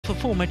a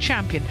former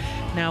champion,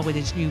 now with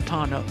his new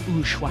partner,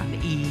 Wu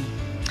Xuanyi.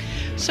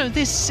 So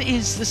this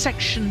is the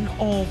section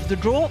of the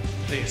draw,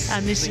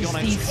 and this is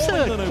the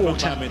third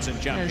quarter.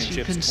 As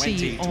you can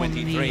see on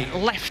the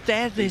left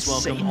there,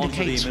 this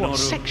indicates what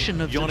section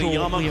of the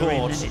draw we're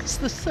in, and it's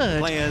the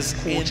third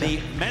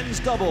quarter. Men's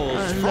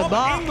doubles Le from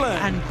Bar England,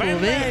 and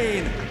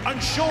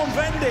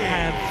Vendy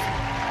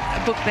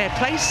have booked their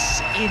place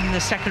in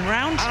the second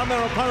round. And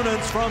their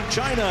opponents from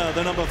China,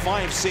 the number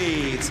 5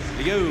 seeds,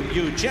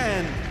 Liu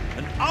Chen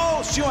and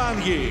R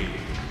Xuanyi.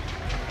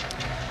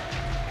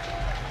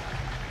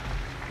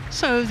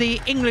 So the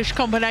English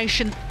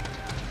combination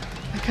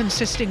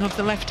consisting of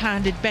the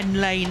left-handed Ben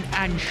Lane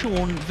and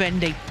Sean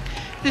Vendy.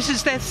 This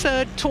is their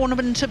third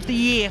tournament of the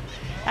year,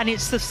 and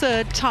it's the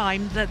third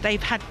time that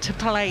they've had to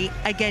play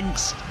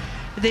against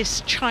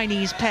this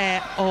Chinese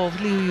pair of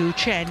Liu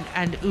Chen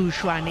and Wu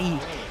Xuanyi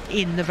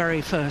in the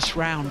very first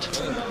round.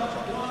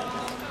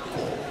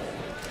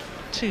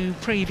 Two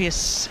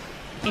previous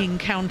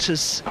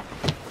encounters,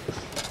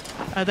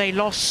 they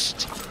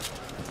lost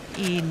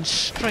in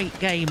straight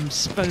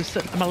games, both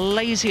at the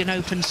Malaysian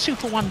Open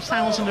Super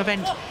 1000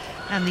 event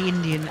and the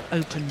Indian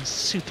Open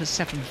Super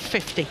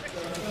 750,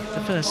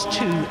 the first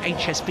two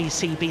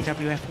HSBC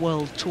BWF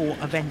World Tour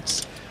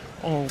events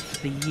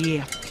of the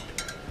year.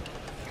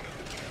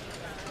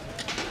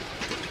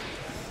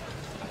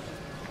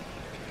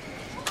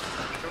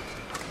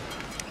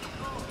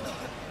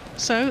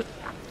 So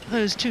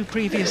those two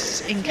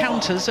previous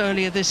encounters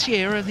earlier this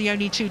year are the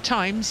only two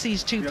times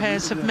these two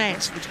pairs have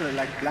met.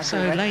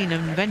 So Lane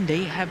and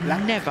Vendy have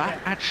never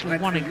actually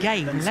won a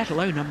game, let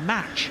alone a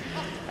match,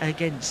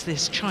 against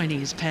this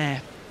Chinese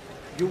pair.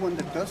 You won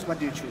the toss, what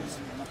do you choose?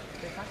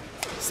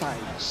 Side.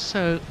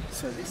 So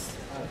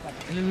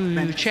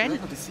Liu Chen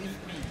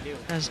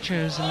has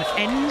chosen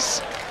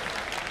ends,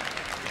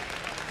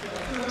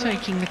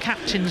 taking the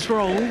captain's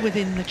role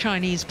within the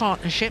Chinese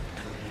partnership.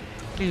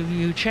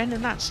 Liu Chen,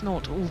 and that's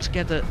not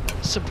altogether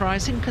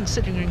surprising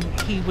considering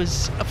he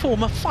was a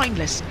former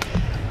finalist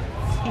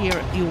here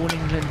at the All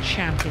England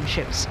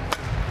Championships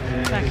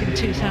back in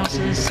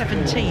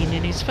 2017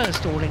 in his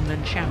first All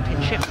England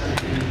Championship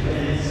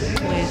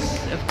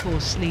with, of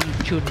course, Lee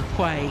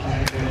Junhui.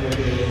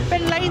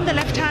 Ben Lane, the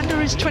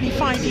left-hander, is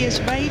 25 years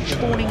of age,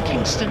 born in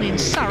Kingston in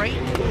Surrey,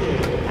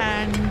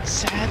 and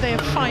they're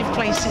 5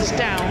 places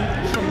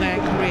down from their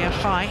career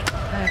high.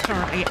 They're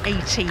currently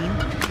 18,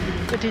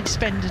 but did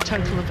spend a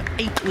total of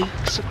 8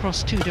 weeks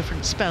across 2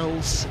 different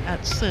spells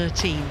at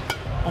 13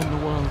 on the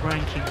world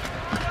ranking.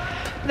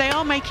 They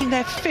are making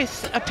their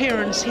 5th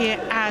appearance here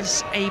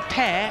as a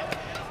pair.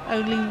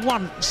 Only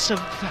once have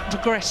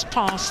progressed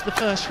past the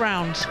first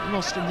round,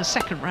 lost in the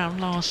second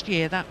round last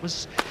year. That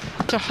was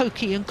to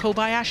Hoki and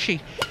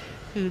Kobayashi,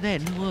 who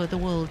then were the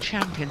world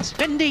champions.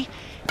 Vendy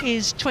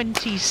is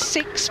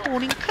 26,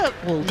 born in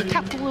Kirkwall, the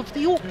capital of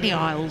the Orkney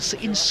Isles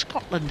in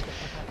Scotland,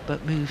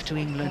 but moved to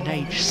England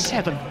age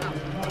 7.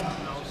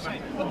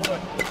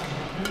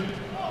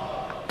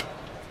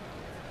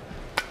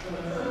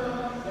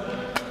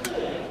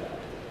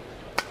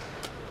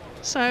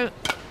 So,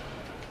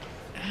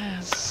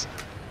 as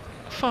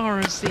far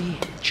as the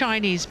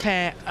Chinese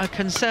pair are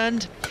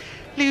concerned,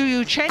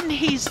 Liu Chen,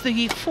 he's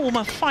the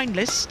former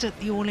finalist at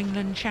the All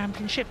England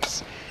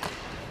Championships,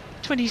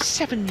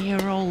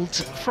 27-year-old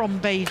from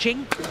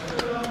Beijing.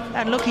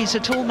 And look, he's a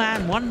tall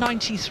man,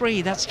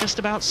 193, that's just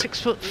about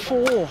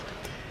 6'4".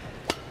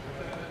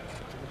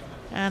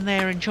 And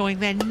they're enjoying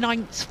their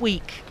 9th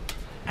week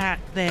at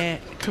their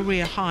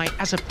career high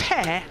as a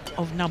pair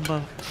of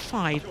number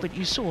 5. But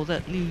you saw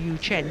that Liu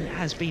Chen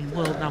has been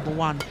world number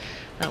 1.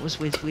 That was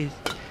with Lee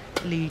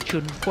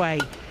Junhui.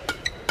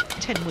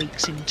 10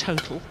 weeks in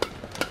total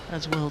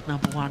as world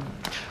number 1.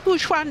 Wu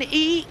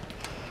Xuanyi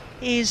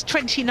is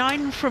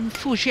 29 from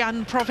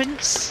Fujian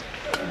province.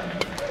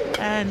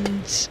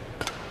 And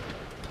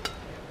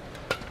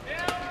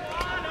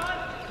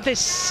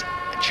this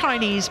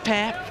Chinese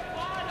pair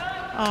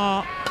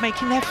are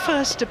making their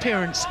first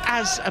appearance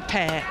as a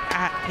pair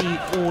at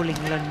the All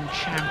England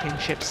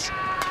Championships.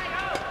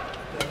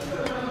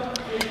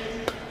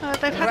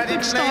 They've had a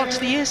good start to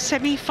the year,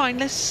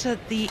 semi-finalists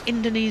at the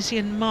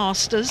Indonesian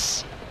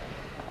Masters,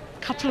 a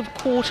couple of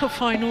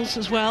quarter-finals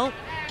as well.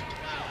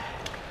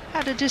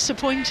 Had a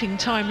disappointing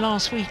time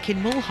last week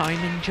in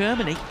Mulheim in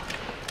Germany,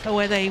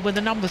 where they were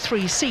the number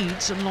 3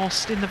 seeds and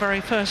lost in the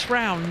very first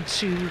round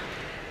to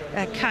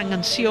Kang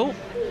and Seo,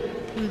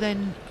 who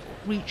then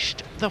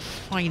reached the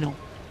final.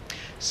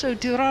 So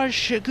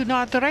Diraj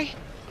Gunadre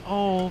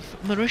of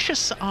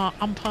Mauritius are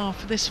umpire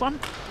for this one,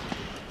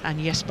 and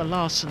Jesper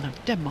Larsen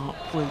of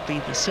Denmark will be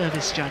the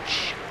service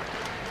judge.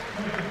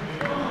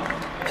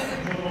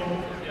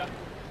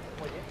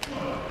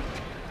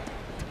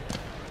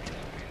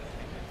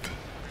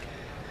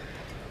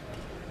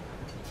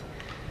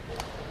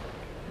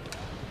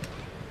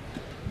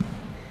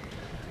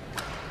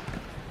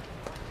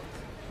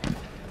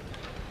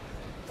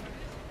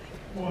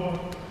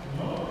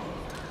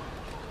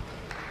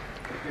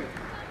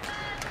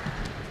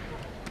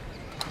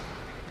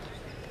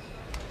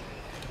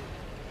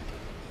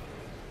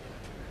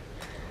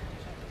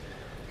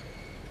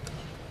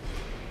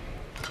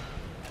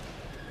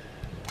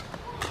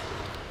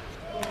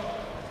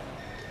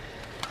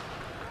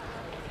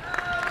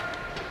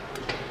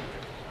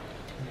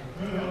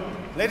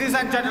 Ladies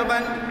and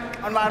gentlemen,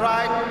 on my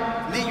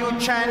right, Liu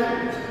Chen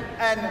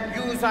and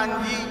Yu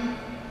Yi,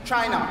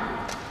 China.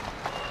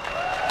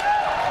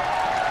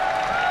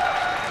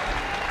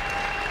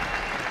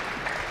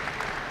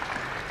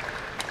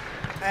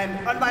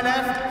 And on my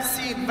left,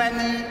 see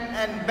Vendy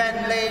and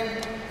Ben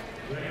Lane,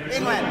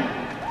 England.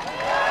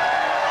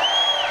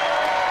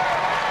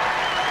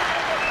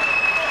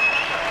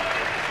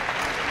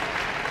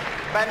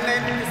 Ben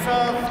Lane to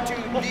serve to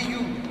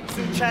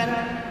Liu Chen.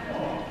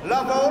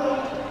 Love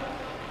all.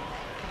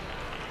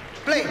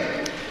 Play.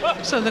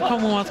 So the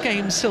Commonwealth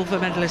Games silver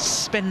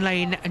medalists Ben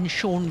Lane and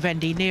Sean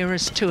Vendy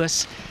nearest to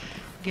us,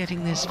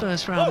 getting this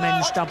first round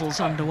men's doubles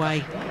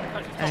underway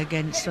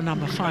against the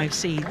number 5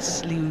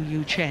 seeds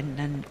Liu Chen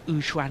and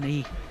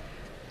Yi.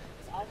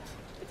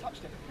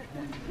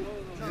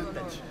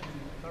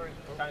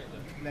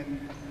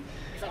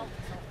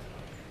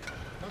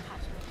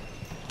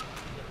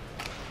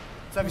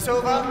 Service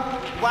over.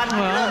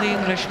 Well, the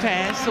English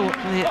pair thought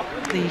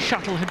the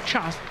shuttle had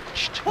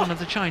touched one of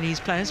the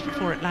Chinese players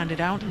before it landed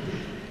out.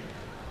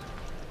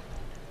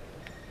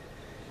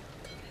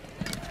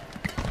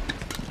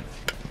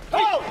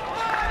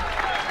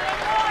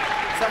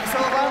 Service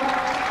over.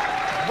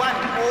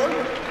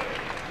 1-all.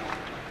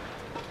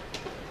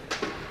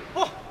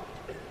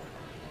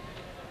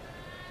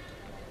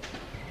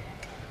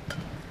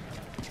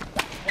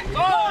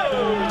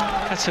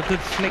 That's a good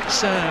flick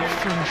serve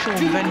from Sean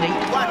Vendy.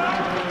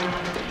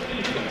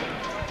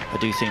 I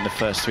do think the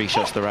first 3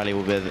 shots of the rally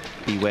will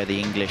be where the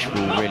English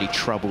will really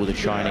trouble the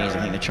Chinese. I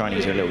think the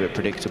Chinese are a little bit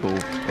predictable,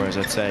 whereas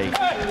I'd say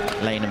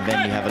Lane and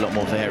Vendy have a lot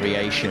more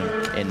variation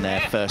in their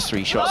first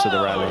 3 shots of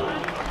the rally.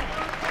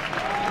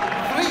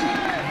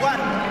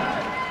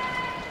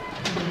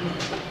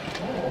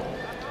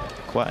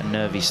 3-1. Quite a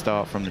nervy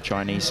start from the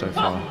Chinese so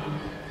far.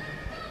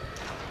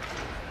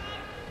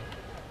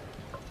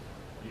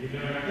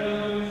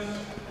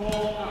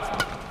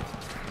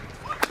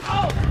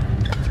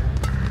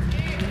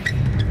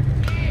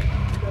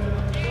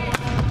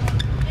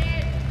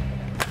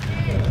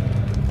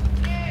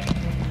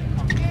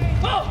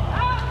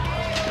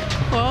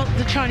 Well,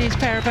 the Chinese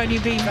pair have only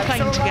been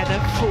playing together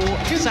for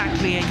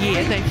exactly a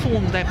year. They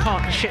formed their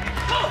partnership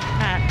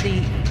at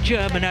the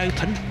German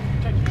Open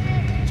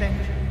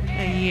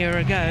a year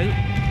ago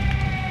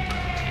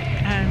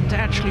and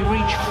actually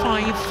reached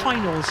 5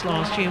 finals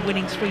last year,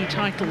 winning 3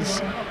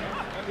 titles.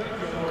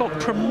 Got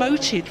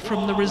promoted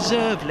from the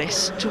reserve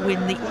list to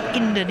win the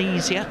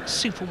Indonesia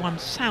Super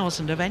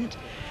 1000 event,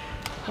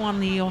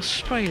 won the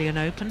Australian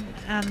Open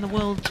and the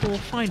World Tour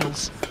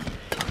finals.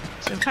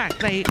 So in fact,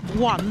 they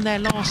won their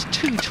last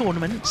 2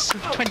 tournaments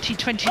of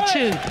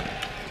 2022.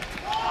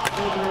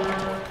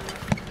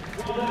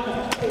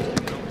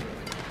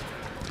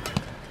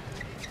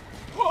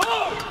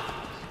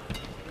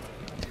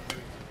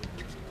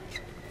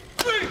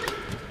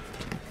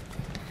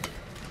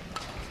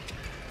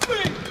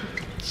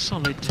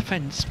 Solid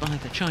defence by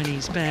the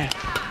Chinese pair.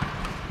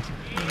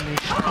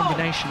 English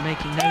combination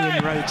making no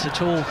inroads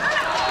at all.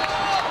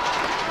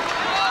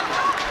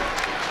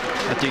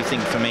 I do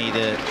think for me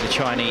the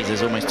Chinese,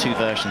 there's almost 2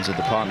 versions of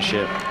the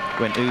partnership.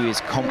 When Yu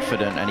is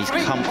confident and he's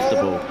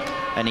comfortable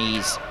and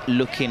he's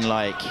looking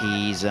like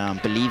he's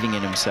believing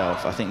in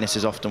himself, I think this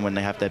is often when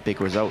they have their big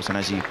results. And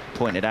as you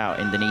pointed out,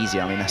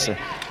 Indonesia, I mean, that's an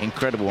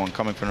incredible one,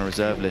 coming from a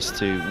reserve list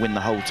to win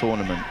the whole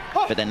tournament.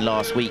 But then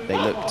last week they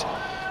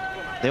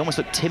almost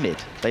looked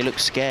timid. They looked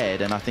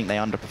scared, and I think they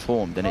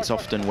underperformed. And it's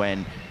often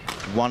when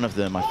one of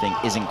them, I think,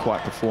 isn't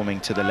quite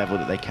performing to the level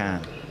that they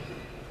can.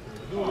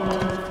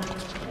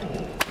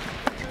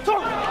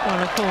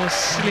 Well, of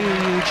course,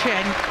 Liu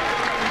Chen,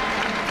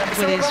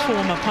 with his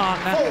former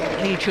partner,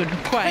 Lee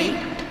Chun-Kwei,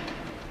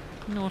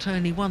 not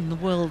only won the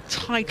world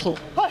title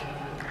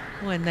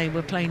when they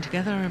were playing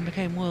together and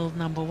became world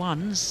number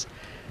 1s,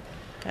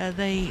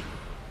 they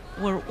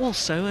were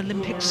also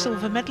Olympic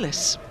silver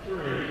medalists.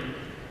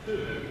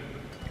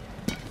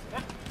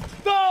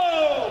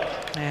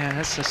 Yeah,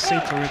 that's a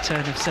super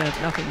return of serve.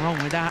 Nothing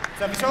wrong with that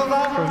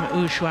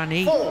from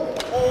Yi.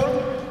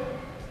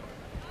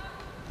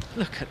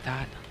 Look at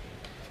that.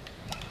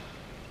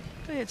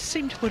 It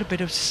seemed to put a bit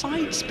of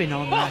side spin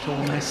on that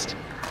almost.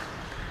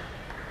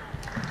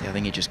 Yeah, I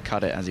think he just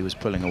cut it as he was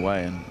pulling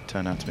away and it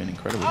turned out to be an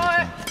incredible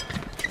return.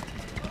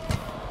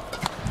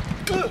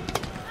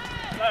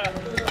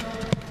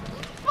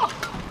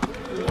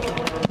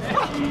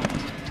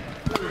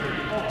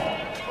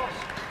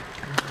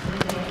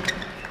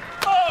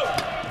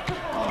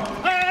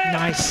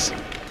 Nice.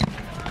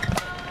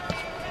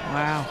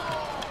 Wow,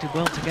 did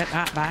well to get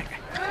that back.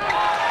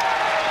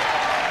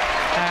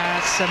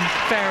 Some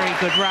very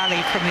good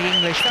rally from the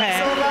English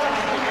pair.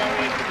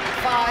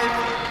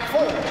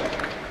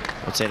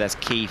 5-4. I'd say that's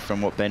key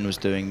from what Ben was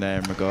doing there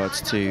in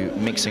regards to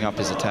mixing up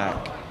his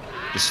attack.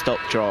 The stop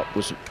drop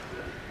was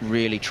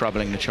really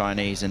troubling the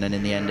Chinese, and then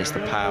in the end it's the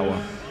power.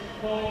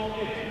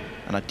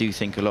 And I do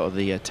think a lot of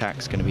the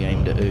attack's going to be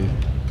aimed at Yu.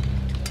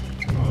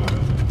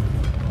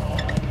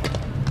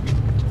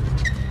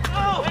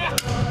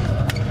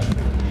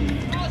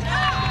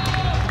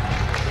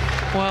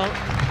 Well,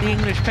 the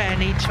English pair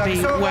need to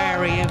be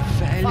wary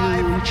of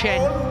Liu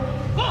Chen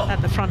at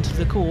the front of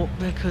the court,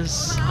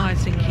 because I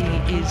think he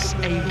is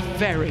a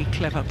very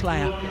clever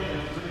player.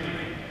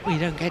 Well, you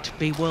don't get to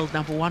be world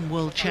 #1,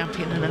 world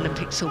champion and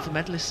Olympic silver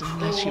medalist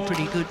unless you're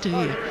pretty good, do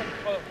you?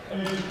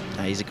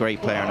 He's a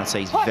great player, and I'd say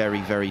he's very,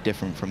 very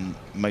different from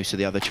most of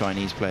the other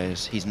Chinese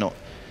players. He's not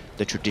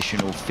the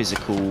traditional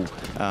physical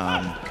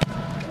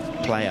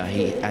player.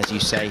 He, as you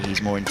say,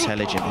 he's more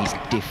intelligent, he's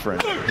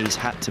different. He's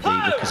had to be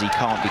because he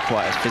can't be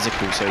quite as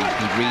physical, so he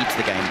reads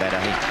the game better.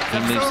 He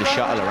moves the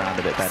shuttle around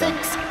a bit better.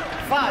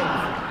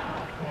 6-5.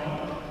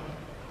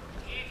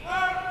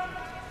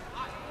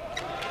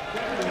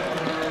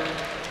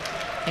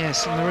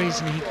 Yes, and the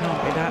reason he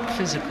can't be that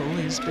physical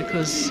is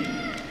because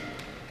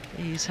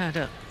he's had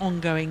an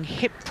ongoing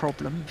hip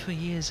problem for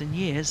years and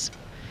years.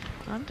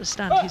 I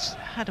understand he's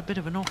had a bit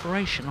of an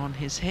operation on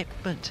his hip,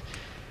 but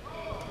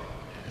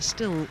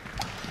still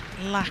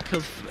lack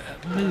of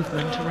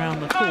movement around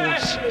the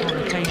court on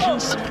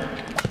occasions.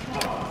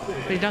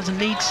 But he doesn't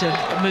need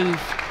to move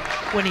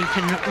when he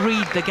can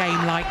read the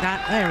game like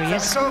that. There he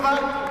is.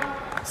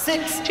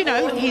 Do you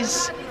know,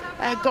 he's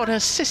got a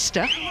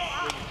sister,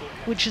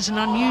 which is an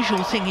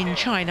unusual thing in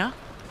China,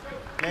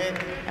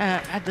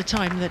 at the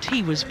time that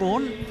he was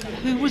born,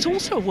 who was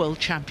also a world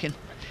champion.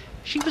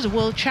 She was a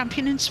world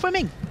champion in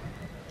swimming.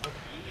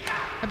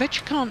 I bet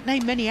you can't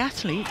name many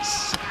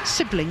athletes,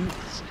 siblings,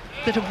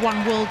 that have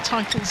won world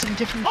titles in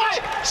different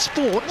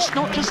sports,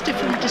 not just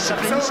different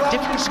disciplines,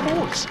 different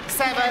sports.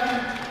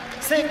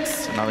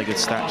 7-6. Another good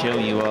stat, Jill.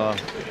 You are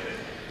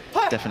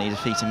definitely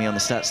defeating me on the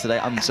stats today,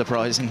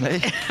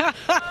 unsurprisingly.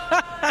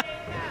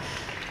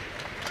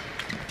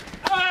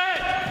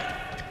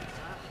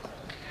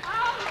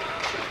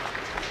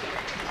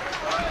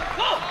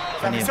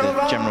 If any of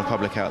the general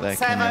public out there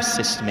can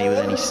assist me with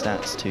any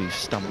stats to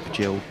stump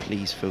Jill,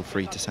 please feel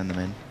free to send them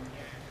in.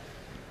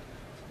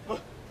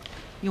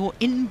 Your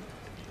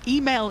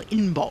email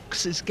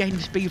inbox is going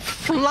to be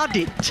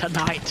flooded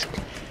tonight.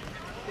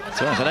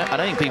 To be honest, I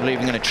don't think people are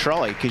even going to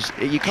try, because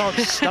you can't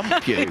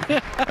stump you.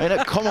 I mean,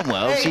 at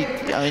Commonwealth,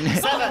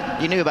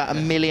 you knew about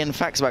 1 million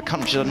facts about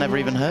countries I've never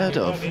even heard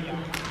of.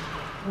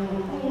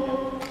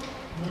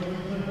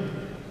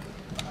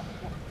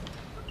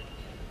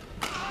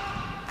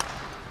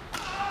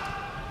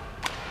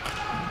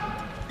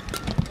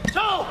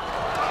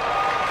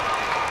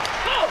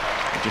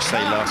 Just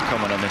say last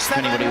comment on this. If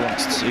anybody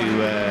wants to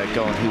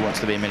go on Who Wants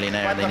to Be a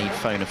Millionaire and they need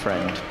phone a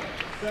friend,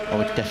 I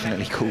would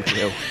definitely call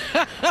Jill.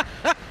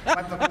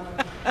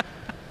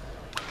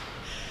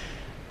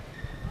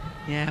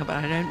 Yeah, but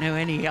I don't know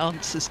any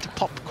answers to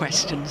pop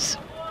questions.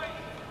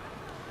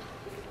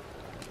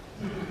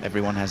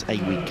 Everyone has a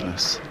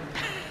weakness.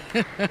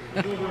 This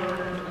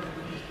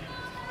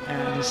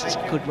is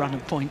a good run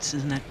of points,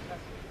 isn't it?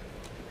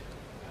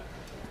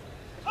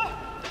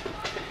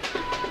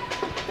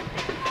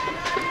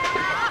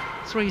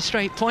 Three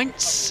straight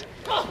points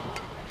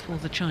for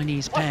the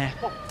Chinese pair.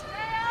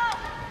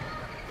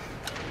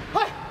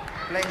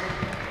 Play.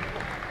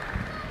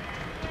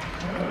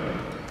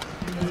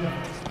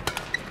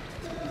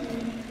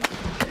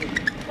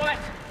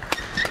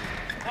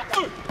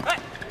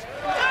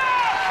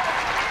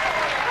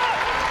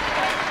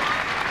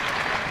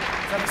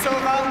 Service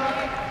over.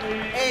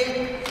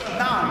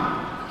 8-9.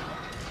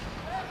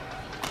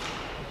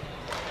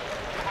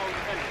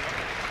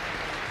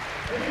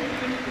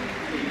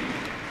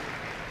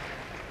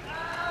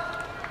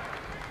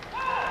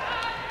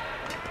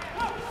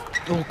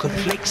 Oh, good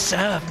flick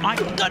serve. My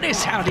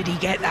goodness, how did he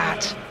get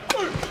that?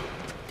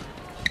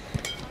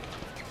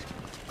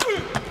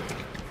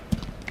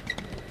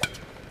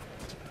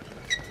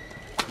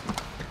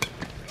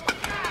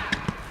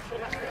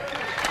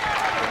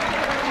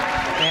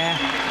 Yeah,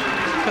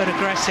 good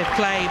aggressive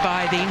play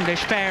by the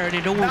English pair, and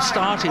it all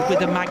started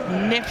with a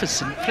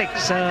magnificent flick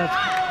serve.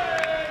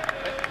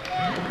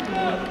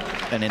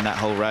 And in that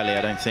whole rally,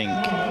 I don't think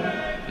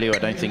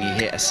he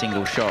hit a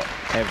single shot.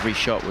 Every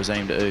shot was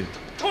aimed at U.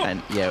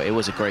 And yeah, it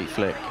was a great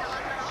flick.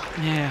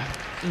 Yeah,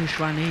 Wu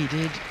Xuanyi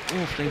did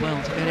awfully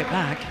well to get it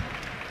back.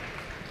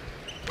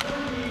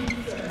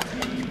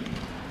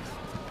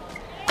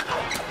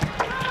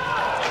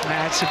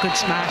 That's a good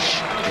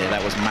smash. Yeah,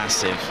 that was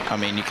massive. I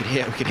mean, we could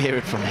hear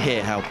it from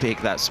here how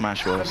big that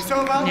smash was.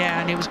 Yeah,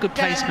 and it was good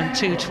placement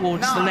too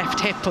towards the left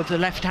hip of the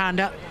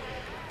left-hander.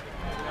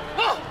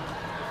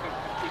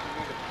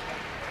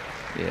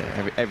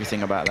 Yeah,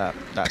 everything about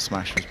that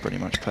smash was pretty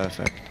much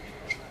perfect.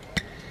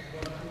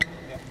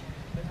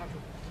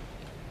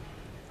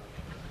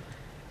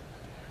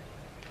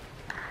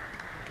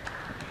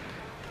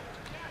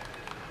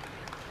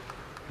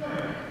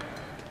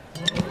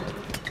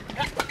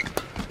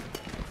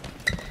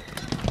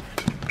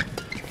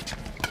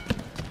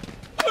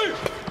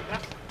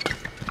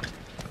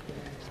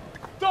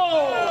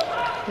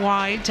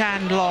 Wide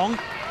and long,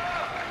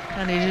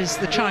 and it is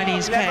the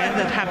Chinese pair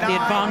that have the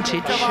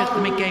advantage at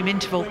the mid-game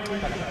interval.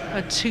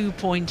 A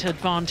 2-point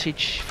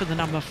advantage for the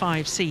number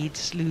 5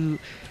 seeds, Liu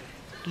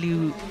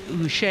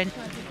Chen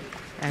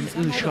and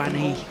Wu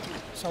Xuanyi.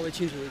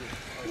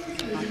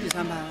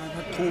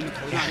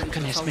 Yeah,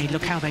 goodness me,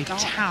 look how they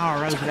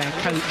tower over their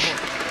coach.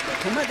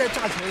 同伴在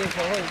炸球的时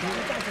候，你们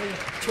炸球，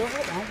球往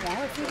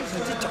外飞的时候，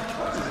这脚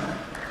挑怎么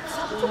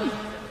杀不中？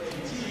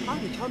啊，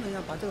你挑人家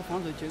把这个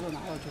防守节奏拿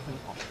到就很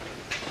好。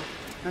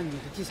那你的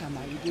第3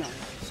盘一定要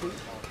收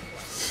好，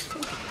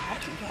很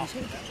好，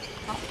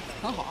好，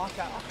很好啊，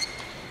加油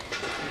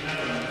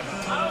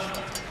啊！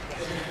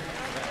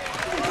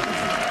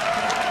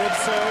 Good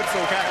serves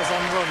will get us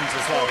on runs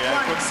as well,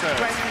 yeah. Good serves.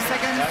 20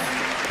 seconds.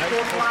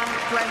 Court 1,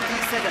 20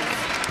 seconds.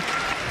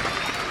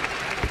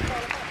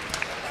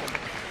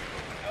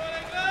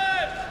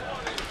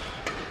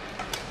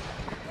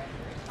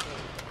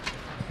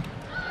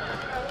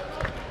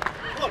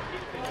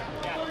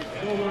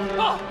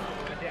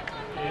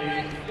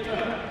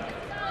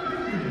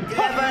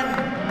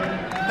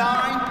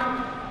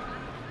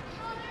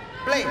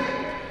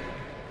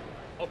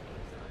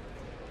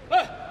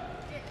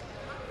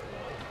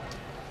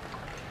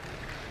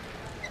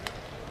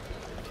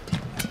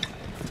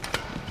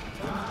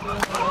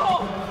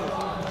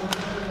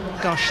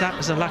 Gosh, that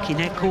was a lucky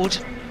net cord.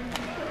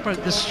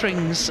 Broke the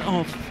strings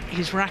of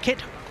his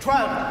racket.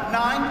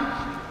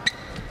 12-9.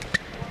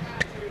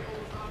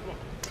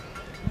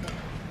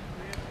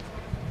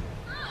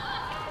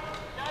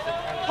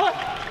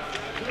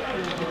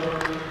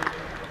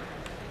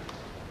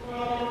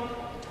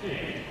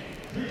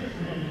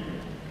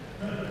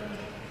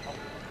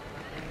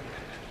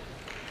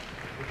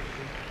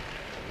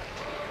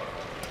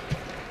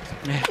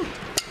 Yeah.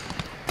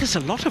 There's a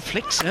lot of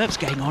flick serves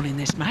going on in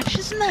this match,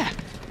 isn't there?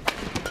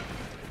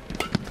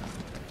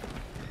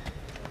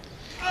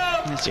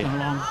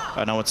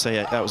 And I would say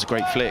that was a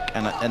great flick,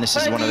 and this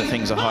is one of the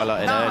things I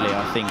highlighted earlier.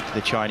 I think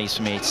the Chinese,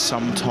 for me,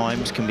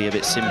 sometimes can be a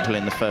bit simple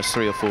in the first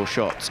 3 or 4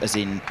 shots, as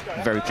in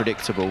very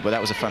predictable, but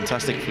that was a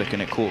fantastic flick,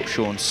 and it caught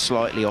Sean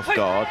slightly off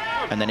guard,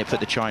 and then it put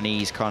the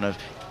Chinese kind of,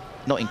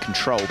 not in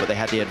control, but they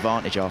had the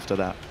advantage after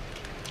that.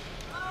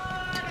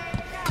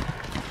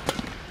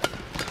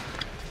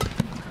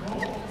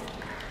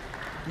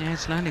 Yeah,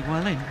 it's landing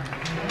well in.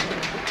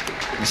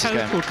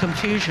 Total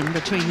confusion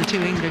between the 2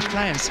 English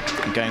players.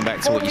 And going back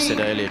to what you said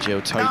earlier,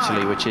 Jill,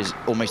 totally, which is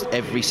almost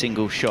every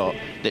single shot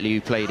that Liu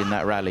played in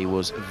that rally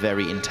was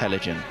very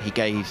intelligent. He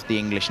gave the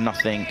English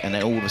nothing and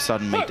then all of a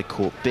sudden made the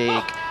court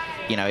big.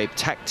 You know,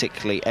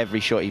 tactically, every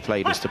shot he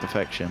played was to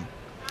perfection.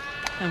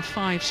 And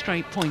 5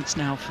 straight points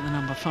now for the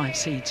number 5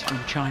 seeds from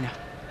China.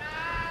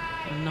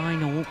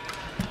 9-all,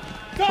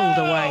 pulled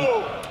away.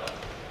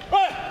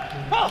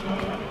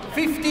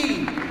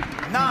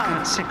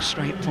 15-9. 6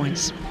 straight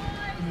points.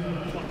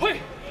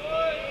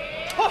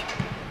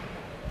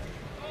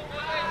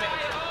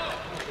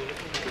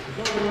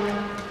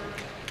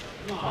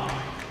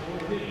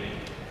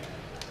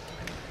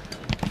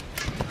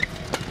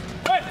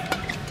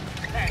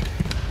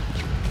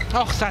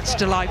 Oh, that's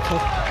delightful.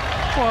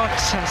 What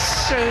a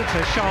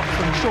super shot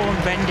from Sean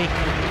Vendy.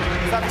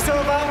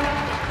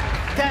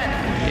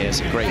 Yeah, it's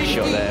a great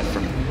shot there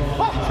from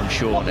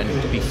Sean,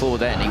 and before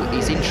then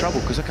he's in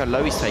trouble because look how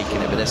low he's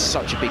taking it, but there's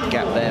such a big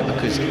gap there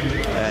because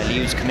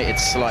Liu's committed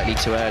slightly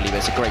too early, but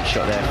it's a great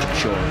shot there from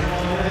Sean.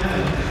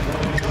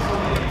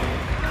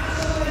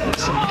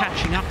 There's some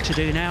catching up to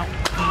do now,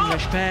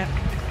 English pair.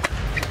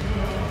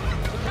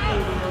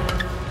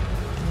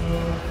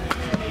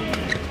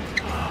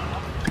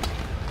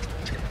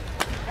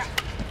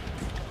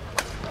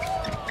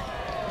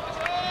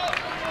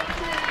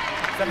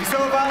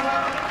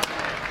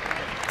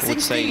 I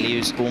would say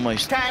Liu's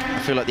almost, I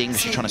feel like the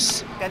English are trying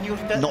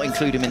to not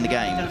include him in the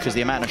game because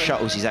the amount of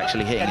shuttles he's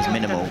actually hitting is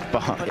minimal,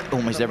 but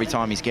almost every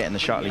time he's getting the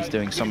shuttle, he's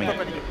doing something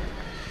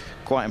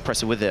quite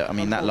impressive with it. I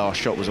mean, that last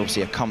shot was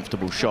obviously a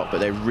comfortable shot, but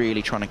they're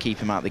really trying to keep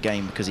him out of the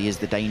game because he is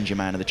the danger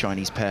man of the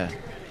Chinese pair.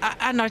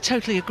 And I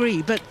totally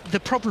agree, but the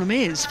problem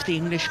is, for the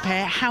English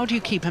pair, how do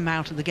you keep him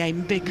out of the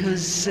game?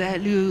 Because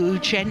Liu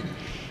Chen,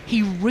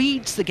 he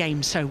reads the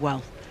game so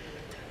well.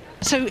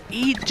 So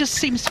he just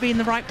seems to be in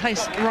the right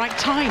place at the right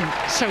time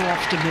so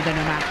often within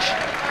a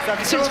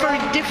match. So it's very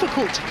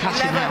difficult to cut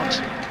him out.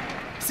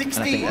 And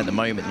I think at the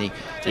moment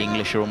the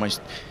English are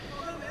almost,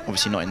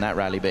 obviously not in that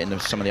rally, but in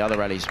some of the other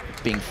rallies,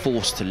 being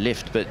forced to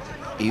lift. But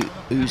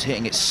U's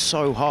hitting it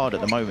so hard at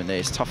the moment that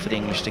it's tough for the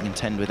English to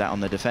contend with that on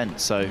the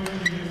defence. So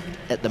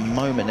at the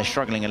moment they're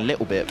struggling a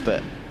little bit,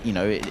 but you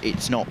know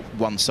it's not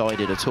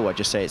one-sided at all. I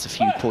just say it's a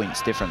few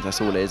points difference.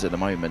 That's all it is at the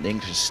moment. The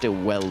English are still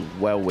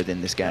well within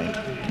this game.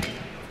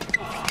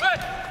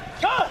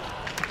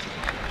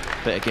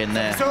 But again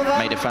there,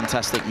 made a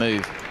fantastic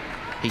move.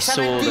 He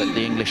saw that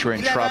the English were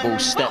in trouble,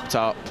 stepped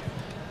up.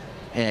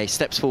 Yeah, he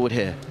steps forward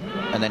here,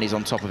 and then he's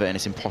on top of it, and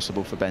it's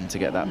impossible for Ben to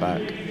get that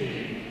back.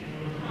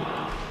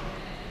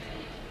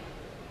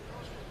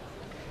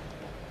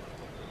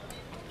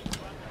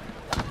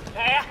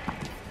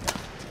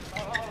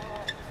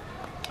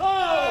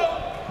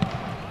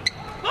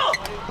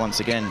 Once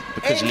again,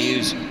 because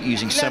Liu's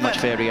using so much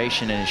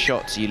variation in his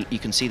shots, you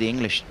can see the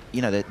English,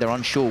 you know, they're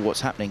unsure what's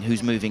happening,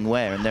 who's moving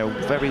where, and they're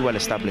a very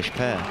well-established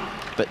pair.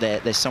 But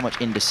there's so much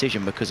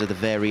indecision because of the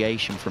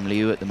variation from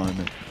Liu at the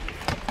moment.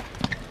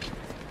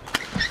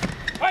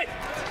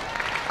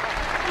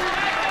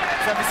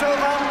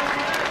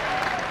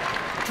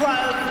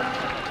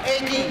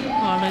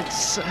 Well,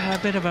 it's a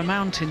bit of a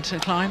mountain to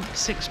climb.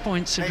 6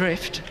 points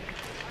adrift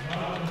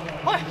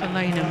for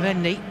Lane and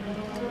Vendy.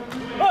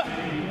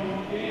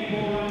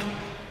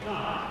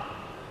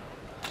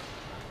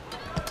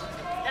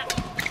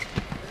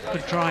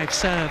 Good drive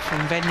serve from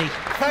Vendy.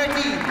 30,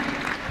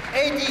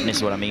 18. And this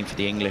is what I mean for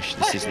the English.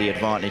 This is the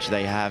advantage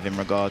they have in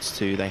regards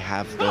to they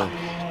have the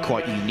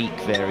quite unique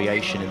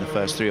variation in the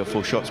first 3 or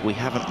 4 shots. We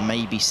haven't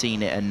maybe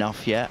seen it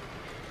enough yet.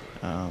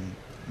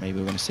 Maybe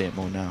we're going to see it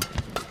more now.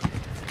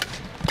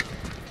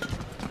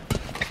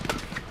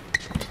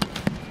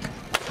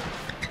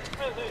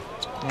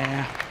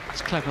 Yeah,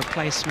 it's clever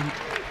placement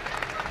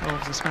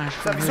of the smash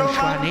from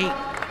Xuanyi.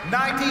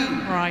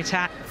 19. Right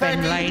at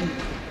Ben Lane.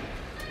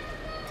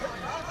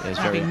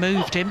 Having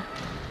moved him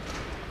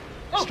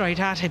straight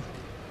at him.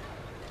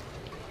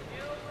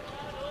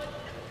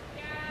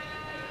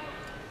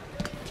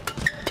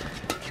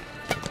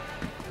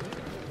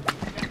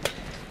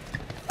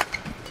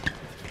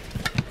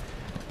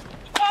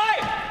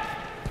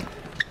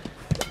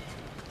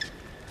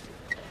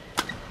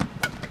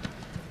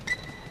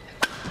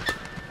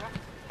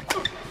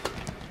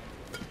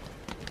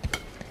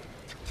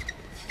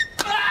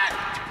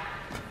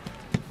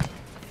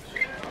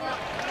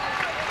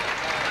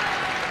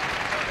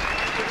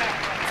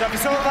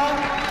 Service over.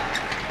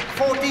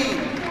 14,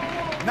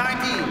 19.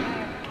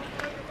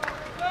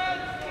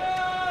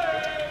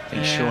 I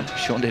think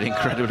Sean did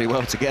incredibly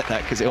well to get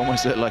that, because it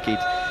almost looked like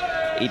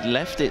he'd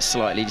left it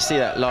slightly. Did you see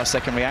that last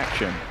second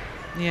reaction?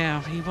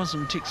 Yeah, he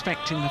wasn't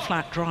expecting the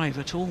flat drive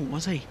at all,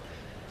 was he?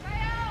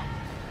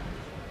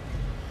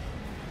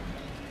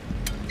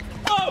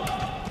 Oh!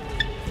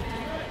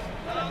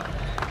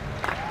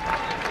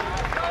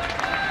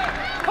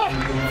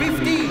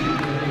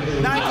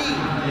 15, 19.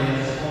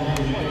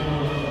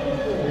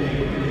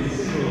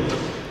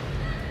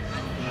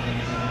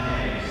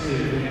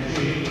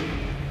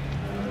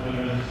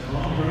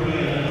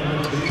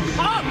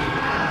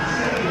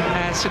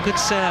 That's a good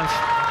serve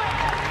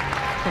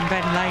from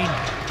Ben Lane.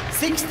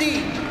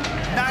 16,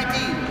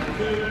 19.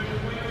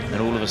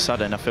 And all of a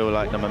sudden, I feel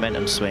like the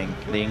momentum swing,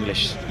 the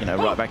English, you know,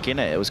 right back in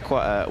it. It was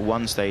quite at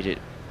one stage,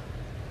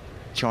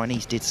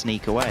 Chinese did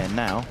sneak away, and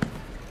now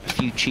a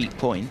few cheap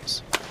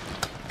points.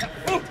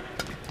 And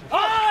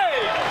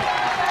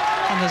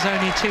there's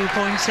only 2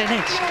 points in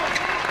it.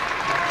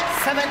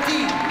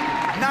 17,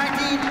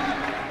 19.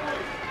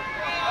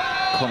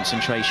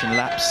 Concentration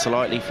lapse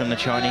slightly from the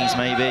Chinese,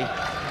 maybe.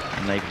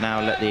 And they've now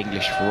let the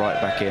English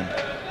right back in.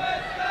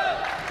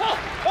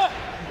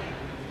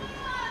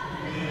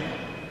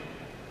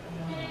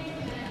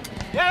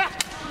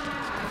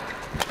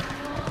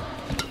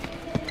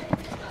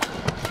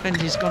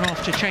 Vendy's gone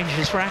off to change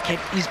his racket.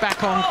 He's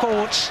back on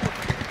court.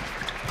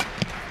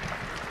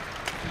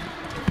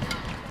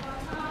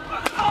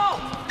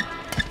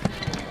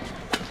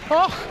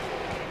 Oh!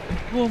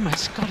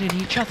 Almost got in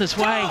each other's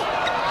way.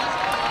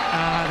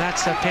 Ah,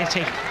 that's a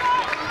pity.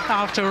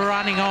 After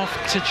running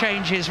off to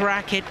change his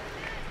racket.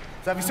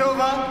 Service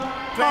over.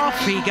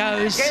 Off he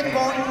goes. Game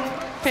point.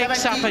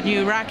 Picks 17. up a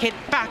new racket,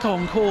 back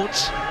on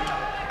court.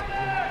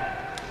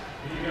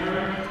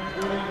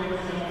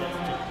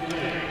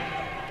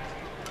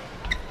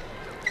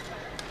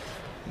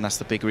 And that's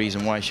the big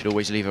reason why you should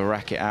always leave a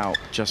racket out,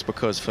 just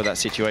because for that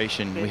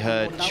situation, we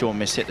heard Sean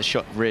hit the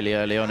shot really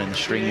early on and the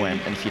string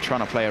went. And if you're trying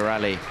to play a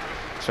rally,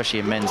 especially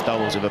in men's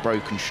doubles with a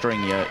broken string,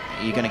 you're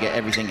going to get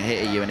everything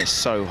hit at you, and it's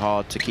so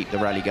hard to keep the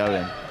rally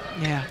going.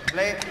 Yeah.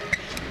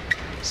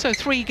 So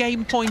 3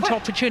 game point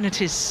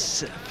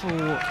opportunities for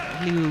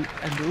Liu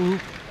and Wu.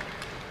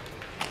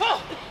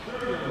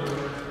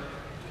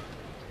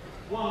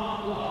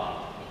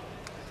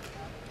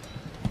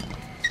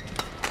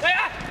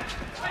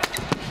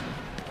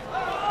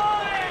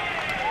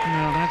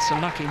 Well, that's a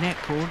lucky net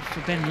cord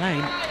for Ben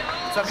Lane,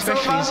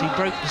 especially as he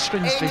broke the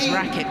strings of his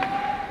racket.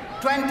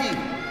 20.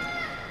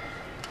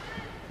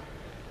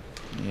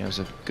 Yeah, it was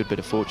a good bit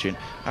of fortune.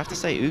 I have to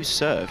say, U's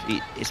serve,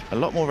 it's a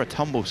lot more of a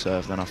tumble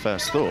serve than I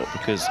first thought,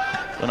 because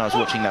when I was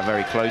watching that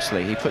very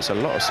closely, he puts a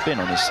lot of spin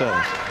on his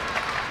serve.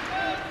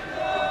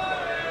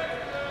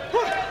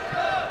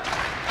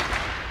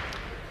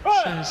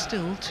 So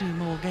still 2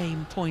 more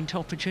game point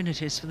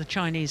opportunities for the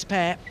Chinese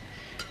pair.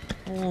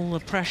 All the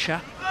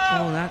pressure.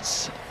 Oh,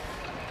 that's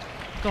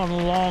gone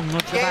along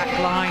of the back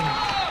line.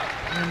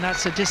 And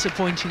that's a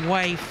disappointing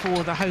way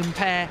for the home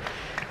pair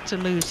to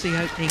lose the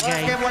opening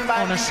game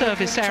on a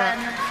service error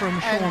from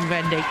Sean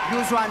Vendy.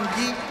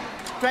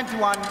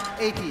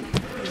 21-18.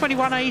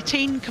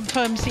 21-18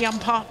 confirms the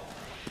umpire.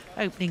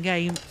 Opening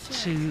game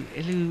to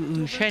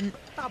Liu Chen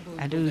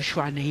and Wu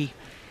Xuanyi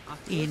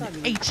in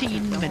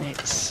 18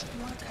 minutes.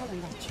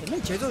 前面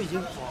节奏已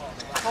经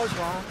抛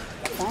球啊、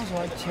防守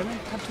啊，前面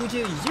他突接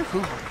已经很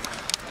好，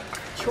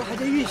球还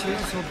在运行的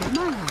时候别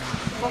慢了，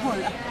包括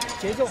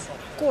节奏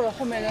过了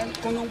后面人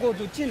空中过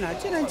渡进来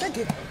你再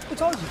给他，不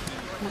着急，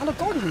拿到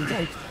高点你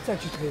再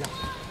去推他，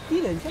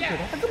低点你再给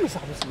他，他根本杀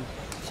不死你，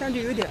现在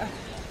就有点哎，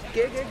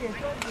给。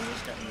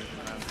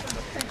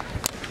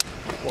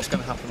what's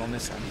going to happen on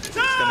this end is it's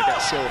going to get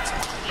shorter.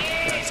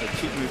 Yeah, so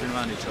keep moving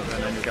around each other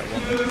and then you'll get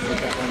one shorter.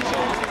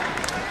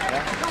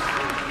 Yeah?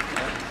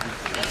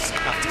 You just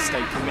have to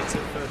stay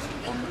committed first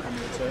on the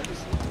returns.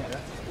 Yeah?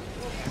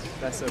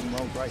 They're serving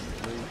well, great.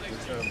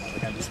 Return well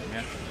against them,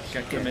 yeah?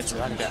 Get committed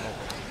and get up.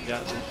 Yeah?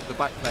 The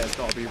back player's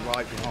got to be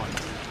right behind.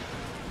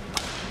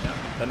 Yeah?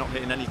 They're not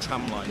hitting any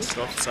tram line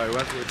stuff, so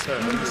whoever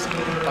returns,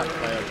 the back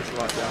player just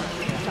right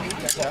behind.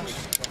 Yeah?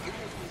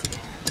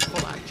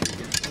 Full action.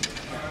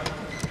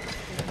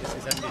 This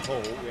is Vendy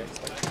Hall, we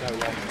expect to go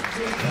long.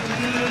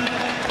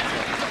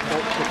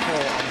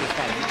 Before on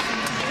defence,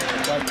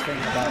 don't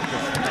think about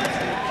just playing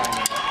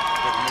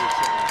with new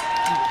shot.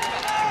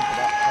 Think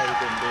about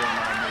coding, being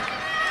our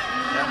movement.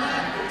 Yeah?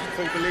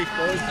 Full belief,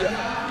 boys. Yeah.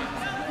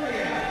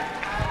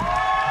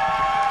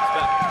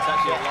 It's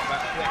actually a lot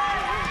better.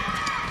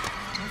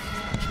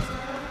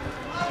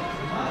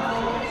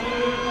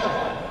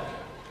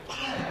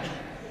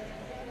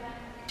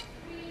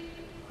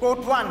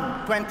 Court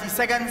 1, 20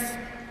 seconds.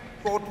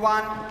 Court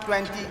 1,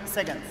 20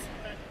 seconds.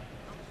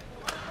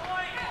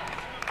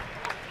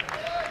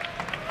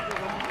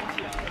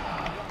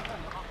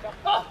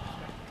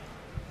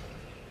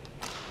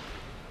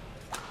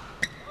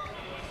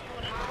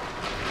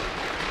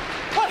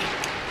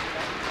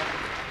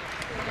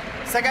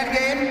 Second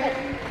game,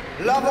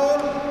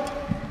 level,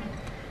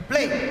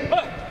 play.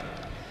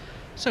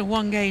 So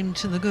one game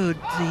to the good.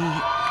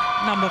 The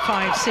number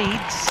 5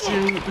 seeds,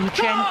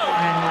 CHN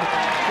and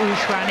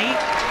Rani.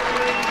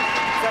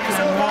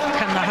 And what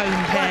can the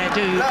home pair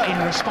do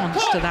in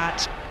response to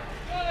that?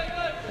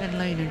 Ben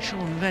Lane and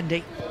Sean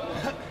Vendy.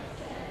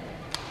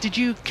 Did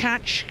you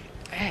catch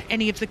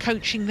any of the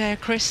coaching there,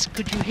 Chris?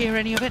 Could you hear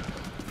any of it?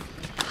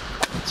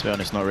 To be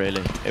honest, not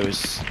really. It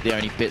was the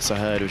only bits I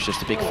heard was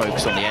just a big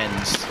focus on the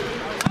ends.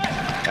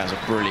 That was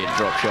a brilliant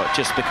drop shot.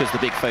 Just because the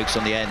big focus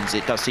on the ends,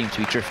 it does seem to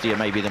be driftier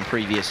maybe than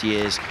previous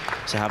years.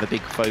 To have a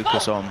big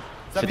focus on,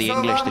 for the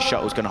English, the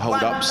shuttle's going to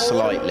hold up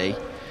slightly.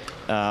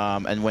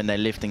 And when they're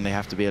lifting, they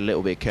have to be a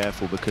little bit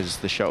careful because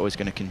the shuttle is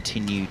going to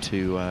continue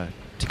to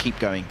keep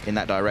going in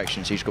that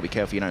direction. So you just got to be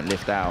careful you don't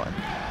lift out.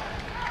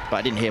 But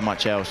I didn't hear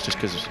much else just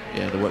because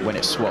when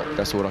it swapped,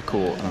 that's what I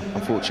caught. And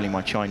unfortunately,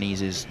 my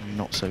Chinese is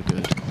not so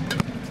good.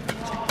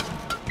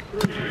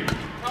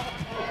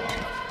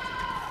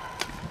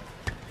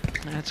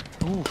 That's,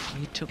 oh,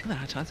 he took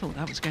that. I thought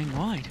that was going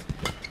wide.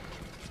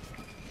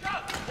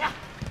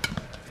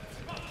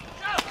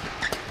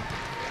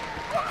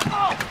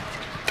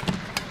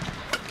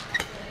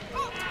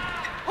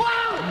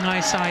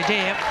 Nice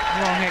idea,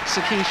 wrong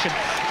execution.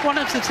 One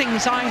of the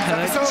things I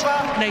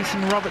heard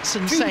Nathan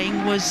Robertson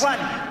saying was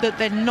that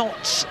they're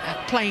not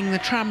playing the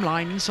tram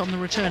lines on the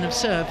return of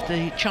serve,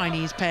 the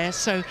Chinese pair,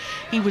 so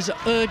he was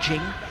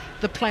urging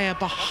the player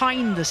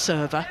behind the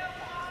server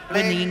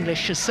when the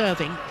English are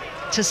serving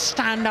to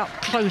stand up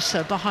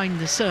closer behind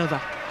the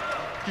server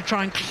to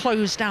try and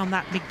close down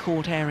that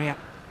mid-court area.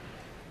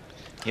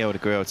 Yeah, I would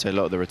agree. I would say a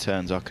lot of the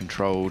returns are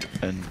controlled,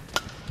 and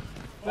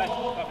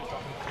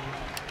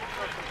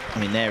I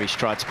mean, there he's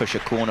tried to push a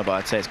corner, but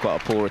I'd say it's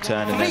quite a poor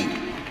return, and then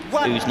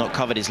who's not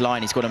covered his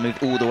line, he's got to move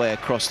all the way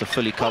across to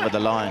fully cover the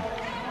line,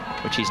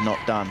 which he's not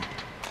done.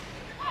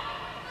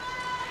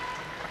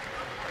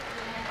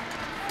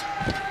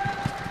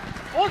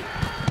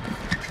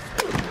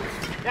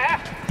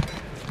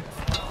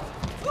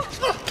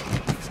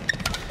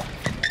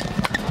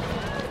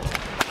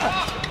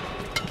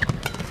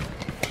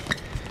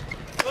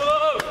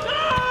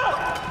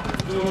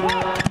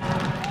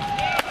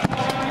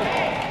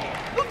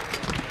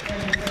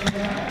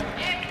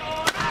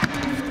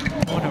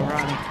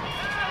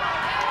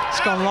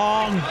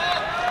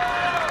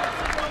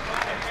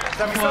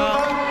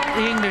 Well,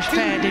 the English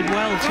pair did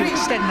well to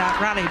extend that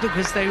rally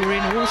because they were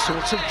in all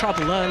sorts of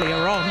trouble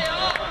earlier on.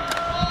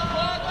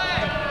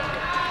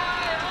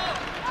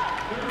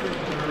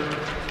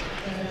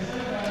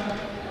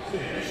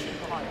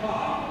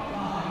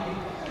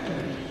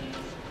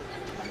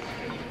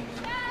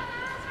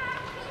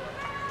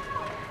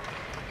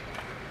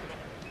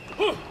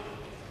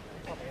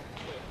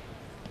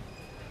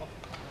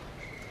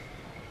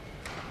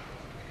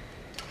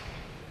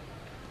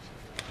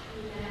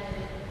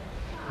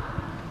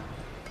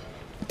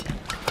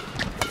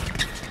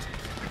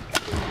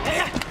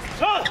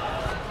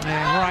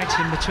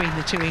 Between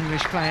the two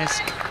English players.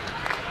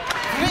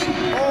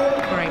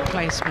 Great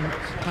placement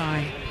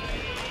by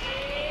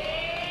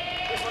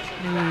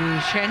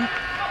CHN.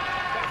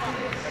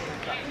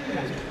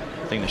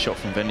 I think the shot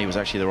from Vendy was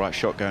actually the right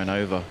shot going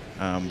over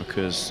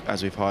because,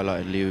 as we've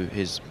highlighted, Liu,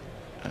 his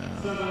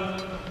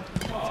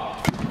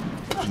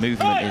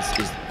movement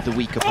is the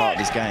weaker part of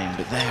his game.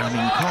 But there, I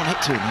mean, you can't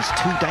hit to him. He's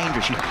too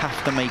dangerous. You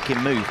have to make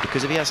him move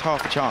because if he has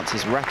half a chance,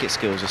 his racket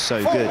skills are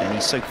so good and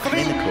he's so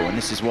clinical, and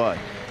this is why.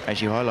 As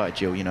you highlight,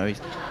 Jill, you know,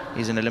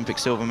 he's an Olympic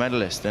silver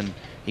medalist and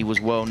he was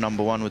world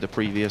 #1 with the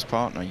previous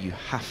partner. You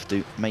have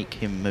to make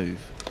him move.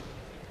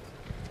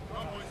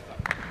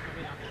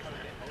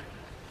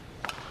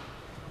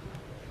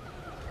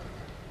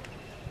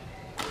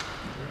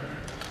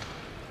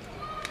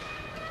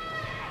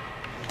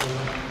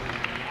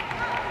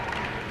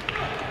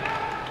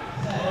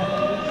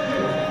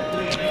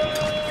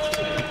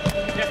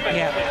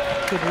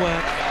 Yeah, good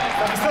work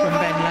from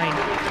Ben Lane.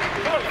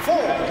 4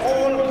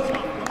 all.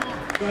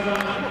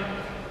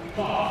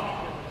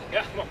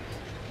 Yeah, come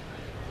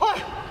on.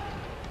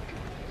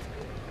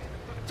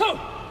 2.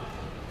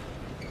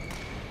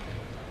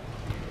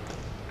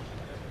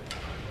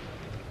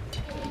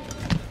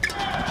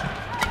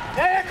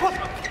 Yeah, good.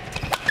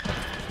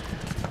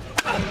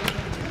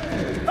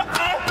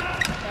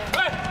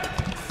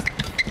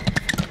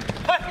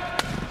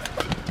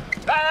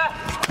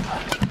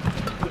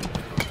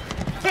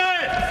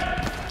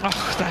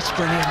 Oh, that's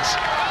brilliant.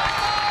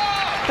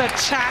 The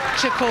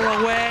tactical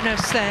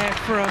awareness there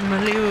from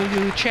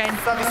Liu Chen.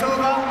 Service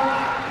over.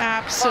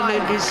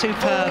 Absolutely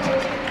superb.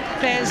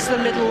 There's the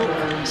little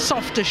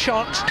softer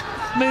shot,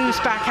 moves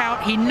back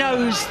out. He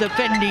knows that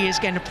Vendy is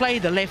going to play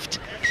the lift.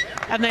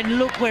 And then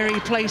look where he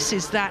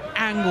places that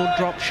angled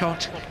drop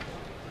shot.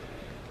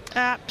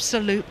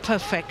 Absolute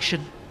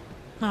perfection.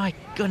 My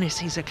goodness,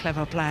 he's a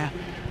clever player.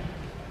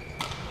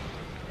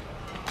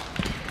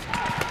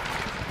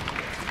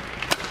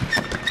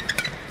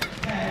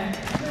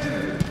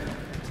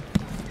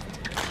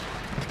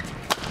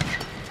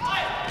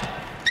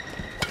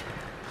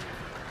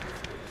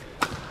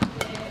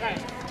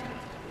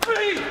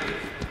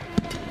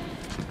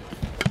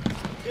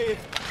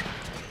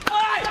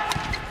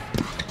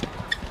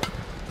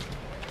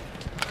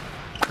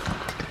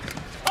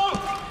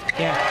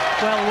 Yeah,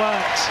 well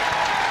worked.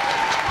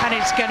 And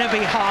it's going to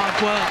be hard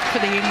work for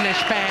the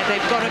English pair.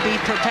 They've got to be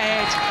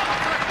prepared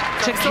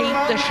to keep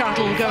the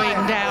shuttle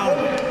going down.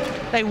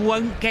 They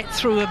won't get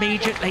through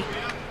immediately.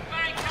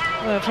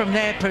 From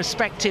their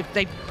perspective,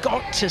 they've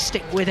got to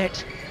stick with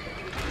it.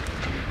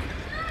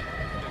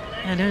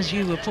 And as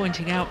you were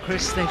pointing out,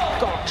 Chris, they've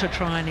got to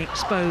try and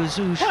expose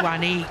Zhu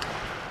Xuanyi.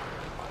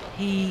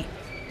 He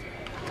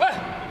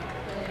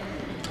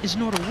is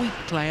not a weak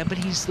player, but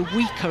he's the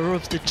weaker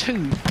of the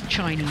two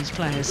Chinese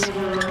players.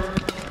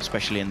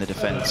 Especially in the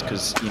defence,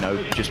 because, you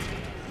know, just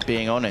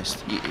being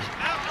honest,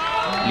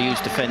 Liu's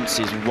defence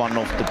is one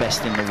of the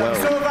best in the world,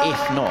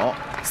 if not,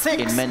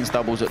 in men's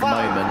doubles at the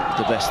moment,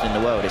 the best in the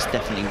world. It's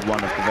definitely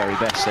one of the very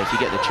best. So if you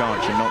get the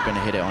chance, you're not going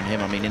to hit it on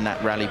him. I mean, in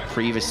that rally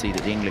previously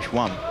that the English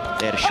won,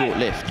 they had a short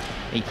lift.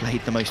 He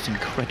played the most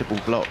incredible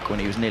block when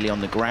he was nearly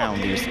on the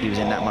ground. He was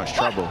in that much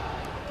trouble.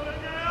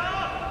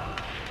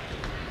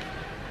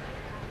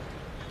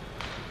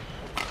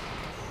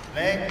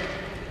 Leg.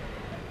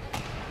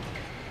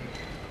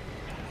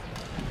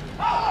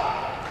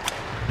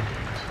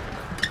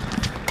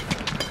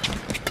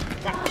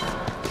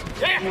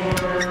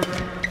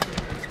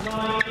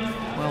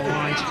 Well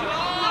wide.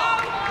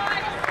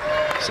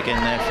 So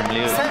again there from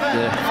Liu,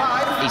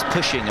 he's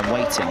pushing and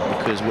waiting,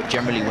 because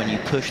generally when you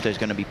push there's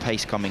going to be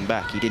pace coming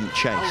back. He didn't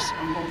chase.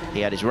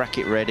 He had his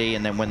racket ready,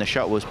 and then when the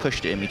shuttle was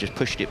pushed at him, he just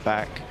pushed it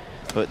back.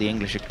 But the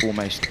English had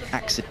almost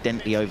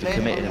accidentally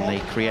overcommitted and they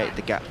create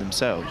the gap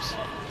themselves.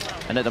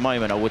 And at the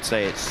moment I would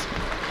say it's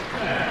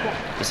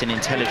an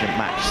intelligent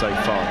match so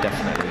far,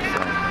 definitely,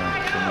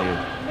 from Liu.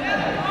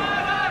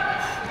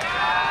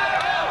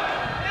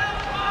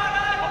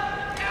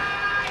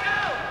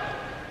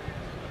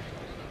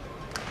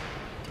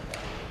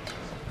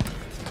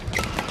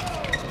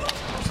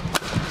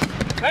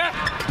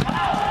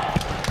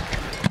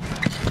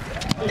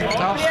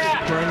 Oh,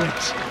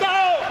 brilliant.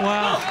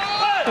 Wow.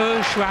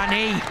 Zhu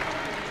Xuanyi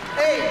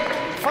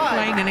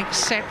playing an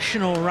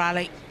exceptional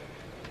rally.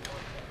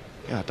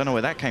 Yeah, I don't know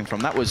where that came from.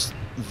 That was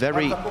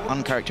very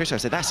uncharacteristic. I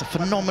said, that's a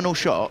phenomenal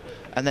shot.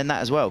 And then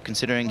that as well,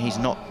 considering he's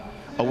not,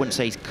 I wouldn't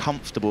say he's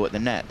comfortable at the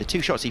net. The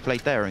two shots he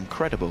played there are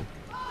incredible.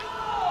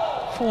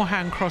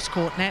 Forehand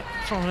cross-court net,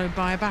 followed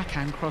by a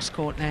backhand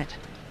cross-court net.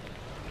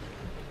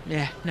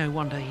 Yeah, no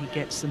wonder he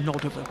gets the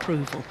nod of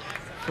approval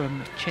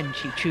from Chen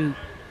Qichu.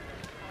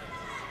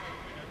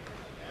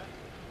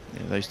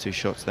 Yeah, those two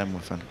shots then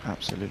were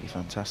absolutely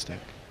fantastic.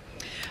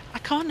 I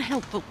can't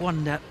help but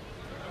wonder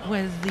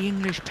whether the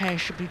English pair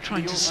should be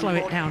trying to slow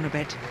it down a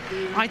bit.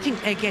 I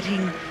think they're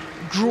getting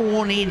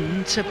drawn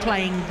into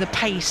playing the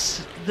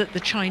pace that the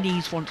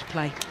Chinese want to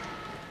play.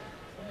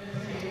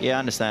 Yeah, I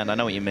understand. I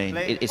know what you mean.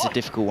 It's a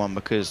difficult one,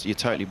 because you're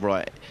totally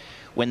right.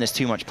 When there's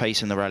too much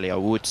pace in the rally, I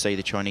would say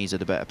the Chinese are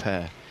the better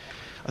pair.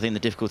 I think the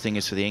difficult thing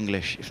is for the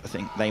English. I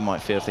think they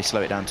might feel if they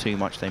slow it down too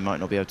much, they might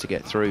not be able to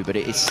get through. But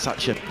it is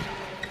such a... I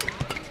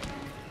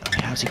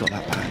mean, how's he got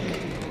that back?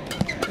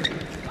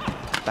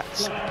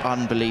 That's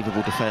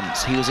unbelievable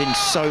defence. He was in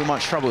so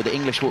much trouble. The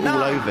English were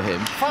all over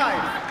him.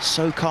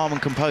 So calm and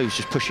composed,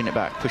 just pushing it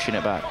back, pushing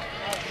it back.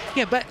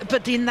 Yeah,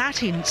 but in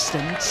that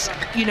instance,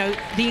 you know,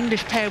 the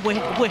English pair were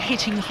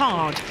hitting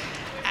hard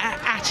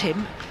at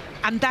him,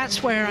 and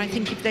that's where I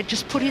think if they'd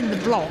just put in the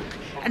block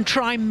and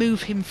try and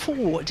move him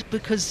forward,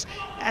 because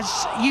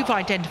as you've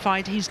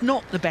identified, he's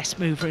not the best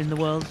mover in the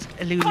world,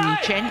 Liu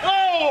Chen.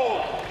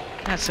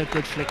 That's a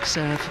good flick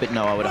serve. But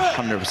no, I would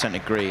 100%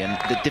 agree. And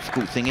the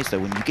difficult thing is, though,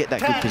 when you get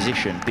that good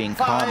position, being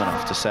calm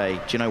enough to say,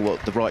 do you know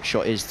what, the right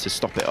shot is to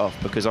stop it off?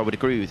 Because I would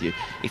agree with you.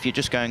 If you're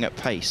just going at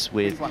pace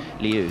with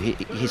Liu,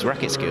 his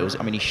racket skills,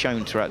 I mean, he's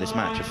shown throughout this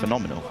match are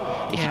phenomenal.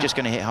 If you're just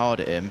going to hit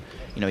hard at him,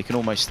 you know, he can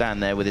almost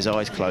stand there with his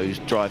eyes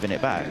closed, driving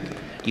it back.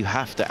 You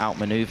have to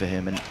outmaneuver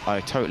him, and I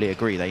totally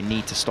agree. They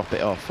need to stop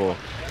it off. Or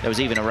there was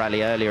even a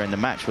rally earlier in the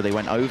match where they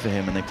went over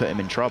him and they put him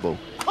in trouble.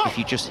 If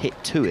you just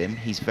hit to him,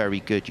 he's very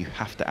good. You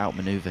have to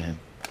outmaneuver him.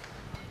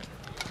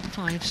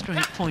 5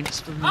 straight points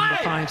for the number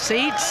 5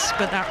 seeds,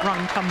 but that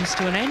run comes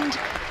to an end.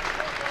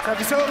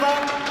 Service over.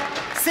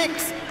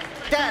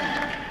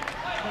 6-10.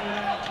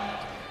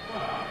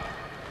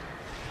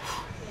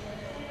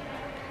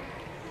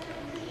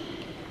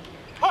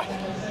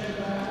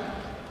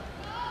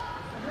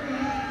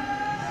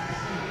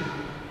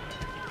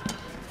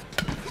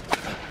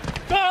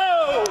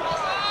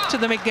 To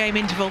the mid-game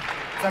interval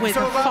with a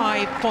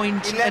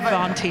 5-point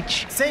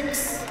advantage.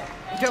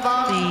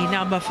 The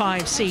number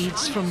 5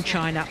 seeds from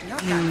China,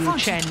 Yu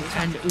Chen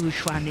and Wu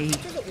Xuanyi.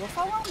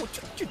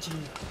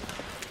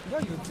 你要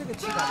有这个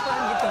气感，不然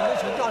你等着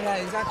球掉下来，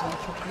人家可能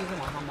球一直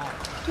往上冒，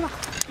对吧？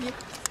你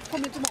后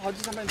面这么好，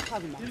这上面怕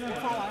什么？你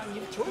发完了，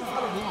你球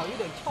发的很好，有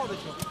点跳的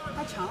球，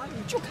他抢了，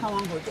你就看网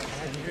口就好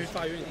了。因为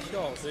发有点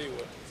跳，所以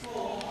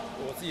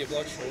我自己也不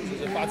知道球就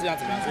是发这样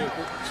怎么样，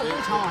所以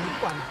抢网你不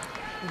管嘛，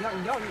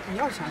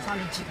你要想上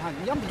去击他，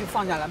你要么就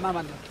放下来，慢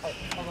慢的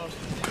跳到。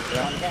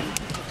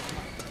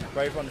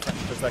Brave on defense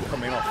because they're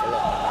coming off a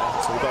lot now,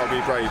 so we've got to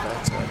be braver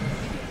to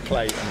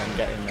play and then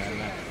get in there.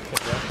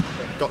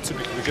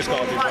 We've just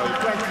got to be brave.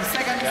 20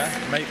 seconds. Yeah,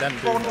 make them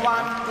do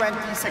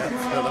 20 seconds.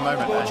 But at the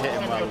moment they're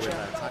hitting well with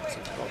their attacks, so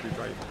we've got to be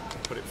brave.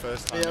 Put it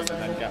first time and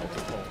then get up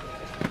the ball.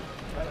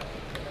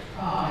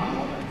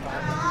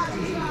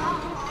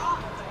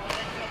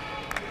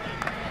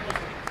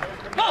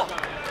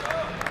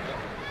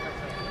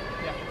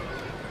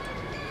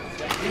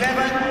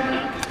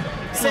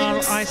 Well,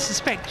 I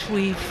suspect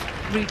we've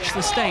reached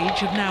the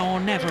stage of now or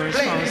never as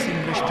far as the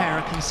English pair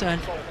are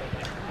concerned.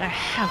 They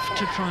have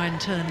to try and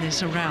turn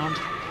this around.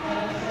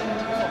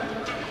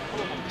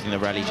 In the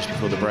rally just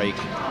before the break,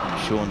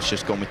 Sean's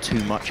just gone with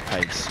too much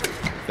pace.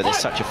 But there's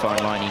such a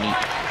fine line.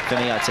 For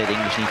me, I'd say the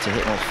English need to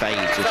hit more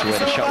fades, which is where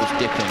the shuttle's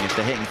dipping. If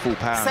they're hitting full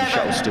power and the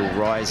shuttle's still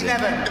rising,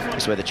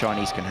 it's where the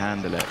Chinese can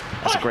handle it.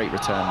 That's a great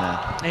return there.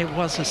 It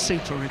was a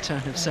super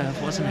return of serve,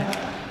 wasn't it?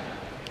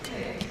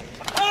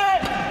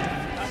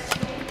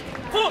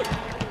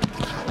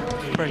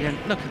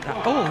 Brilliant. Look at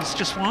that. Oh, it's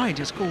just wide.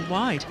 It's called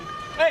wide.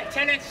 Hey,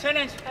 10 inch.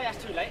 Hey,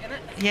 that's too late, isn't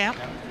it? Yeah.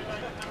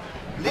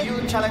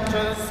 Liu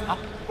challengers,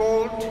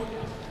 gold,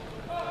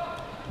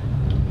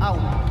 out.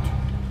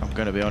 I'm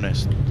going to be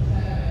honest.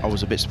 I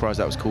was a bit surprised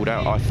that was called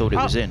out. I thought it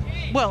was in.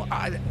 Well,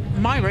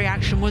 my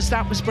reaction was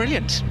that was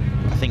brilliant.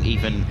 I think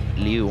even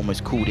Liu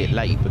almost called it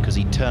late because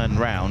he turned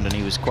round and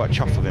he was quite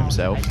chuffed with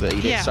himself that he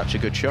hit such a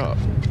good shot.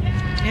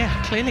 Yeah,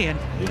 clearly in.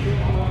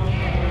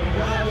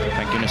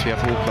 Thank goodness we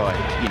have Hawkeye,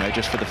 you know,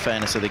 just for the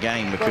fairness of the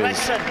game,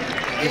 because you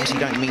obviously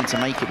don't mean to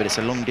make it, but it's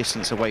a long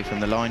distance away from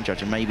the line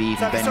judge, and maybe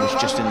even Ben was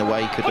just in the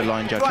way. Could the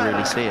line judge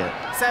really see it?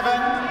 7.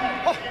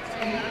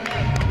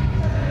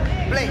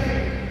 Play.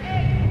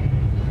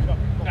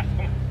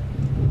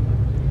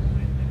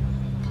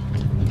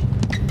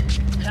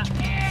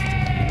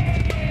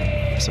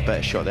 It's a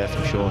better shot there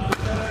from Sean.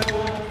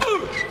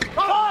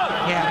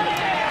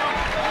 Yeah.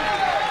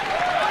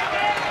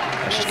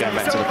 Just going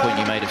back to the point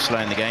you made of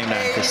slowing the game down.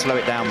 If they slow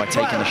it down by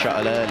taking the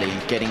shuttle early,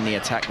 getting the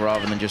attack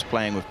rather than just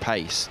playing with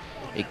pace,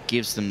 it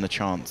gives them the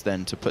chance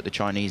then to put the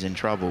Chinese in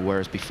trouble.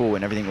 Whereas before,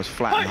 when everything was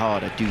flat and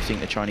hard, I do think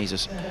the Chinese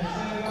are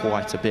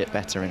quite a bit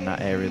better in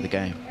that area of the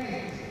game.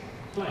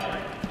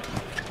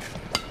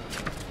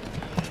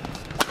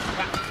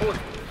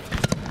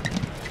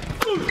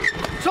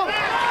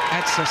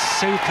 That's a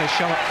super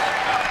shot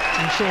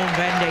from Sean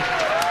Vendy.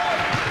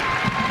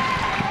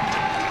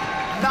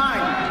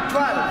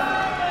 9-12.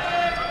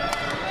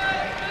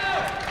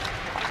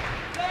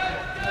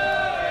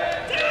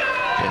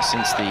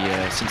 Since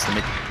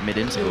the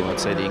mid-interval, I'd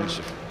say the English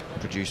have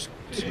produced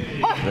some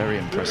very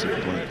impressive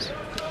points.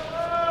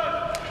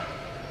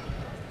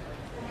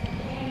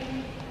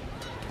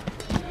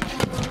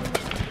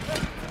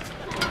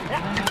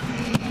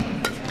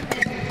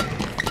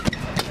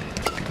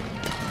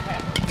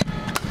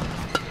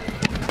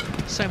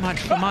 So much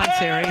for my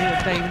theory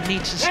that they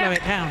need to slow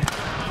it down.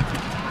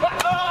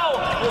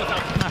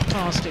 That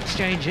fast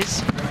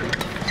exchanges.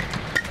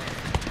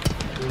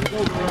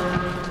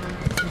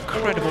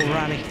 Incredible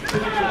rally.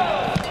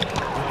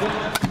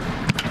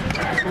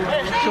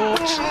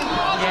 Short,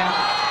 yeah.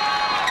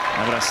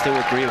 No, but I still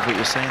agree with what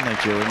you're saying though,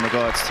 Jill, in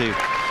regards to,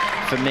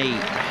 for me,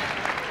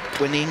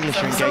 when the English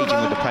are engaging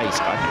with the pace,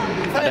 I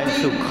don't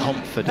feel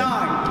confident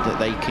that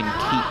they can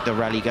keep the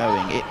rally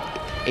going.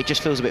 It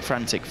just feels a bit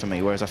frantic for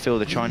me, whereas I feel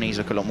the Chinese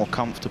look a lot more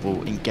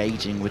comfortable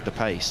engaging with the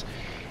pace.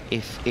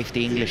 If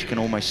the English can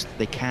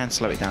they can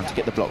slow it down to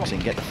get the blocks in,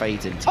 get the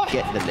fades in, to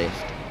get the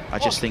lift, I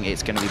just think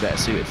it's going to be better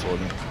suited for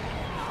them.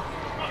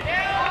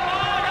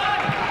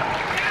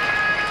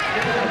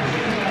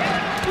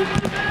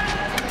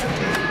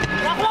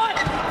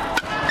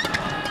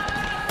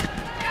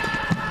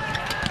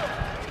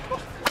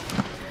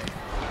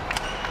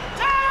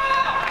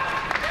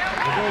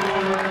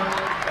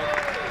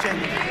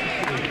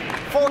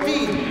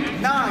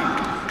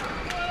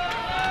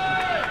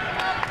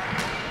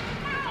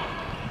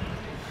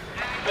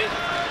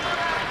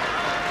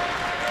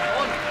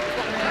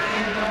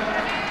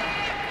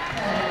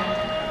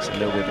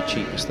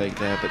 Mistake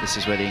there, but this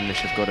is where the English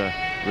have got to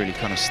really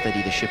kind of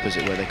steady the ship, as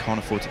it were. They can't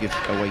afford to give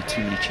away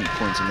too many cheap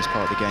points in this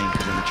part of the game,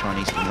 because then the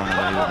Chinese can run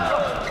away with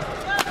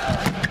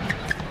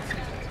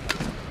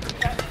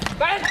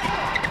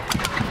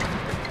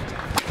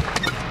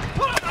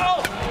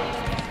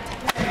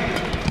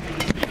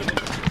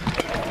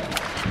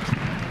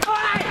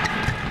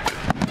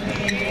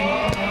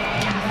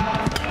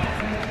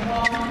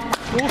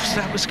them. Oof,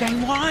 that was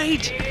going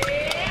wide.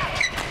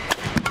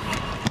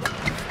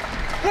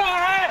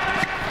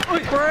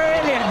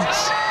 Brilliant.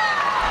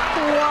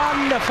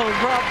 Wonderful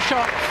drop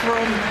shot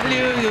from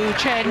Liu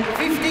Chen.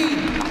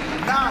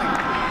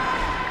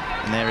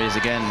 15-9. And there he is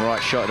again,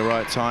 right shot at the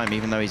right time,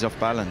 even though he's off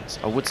balance.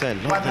 I would say a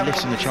lot of the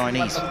lifts from the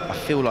Chinese, I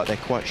feel like they're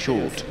quite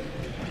short.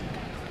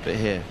 But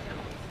here.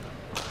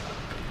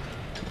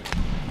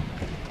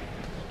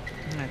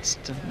 That's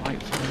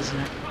delightful, isn't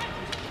it?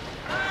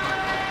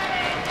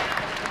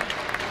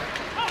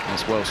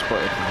 That's well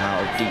spotted from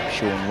how deep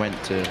Sean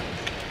went to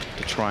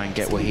try and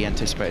get what he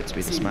anticipated to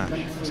be the smash.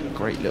 It's a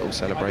great little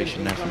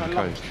celebration there from the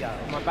coach.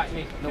 My back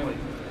knee. No way.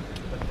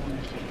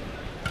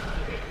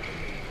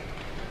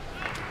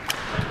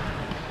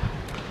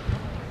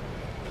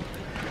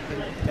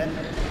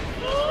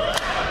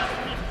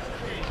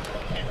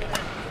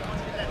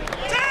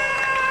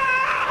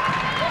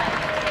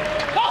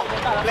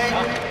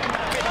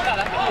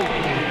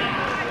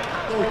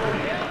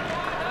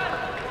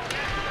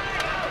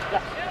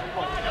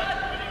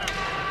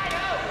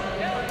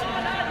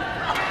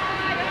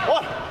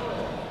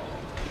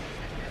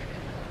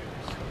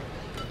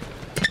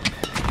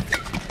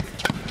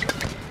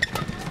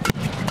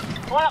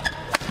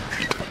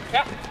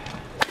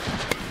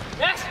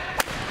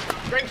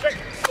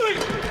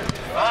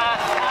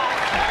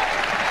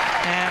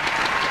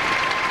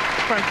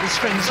 Broke the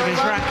strings of his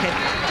racket,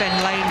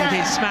 Ben Lane with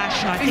his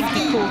smash, and I think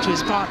he called to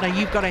his partner,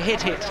 you've got to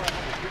hit it.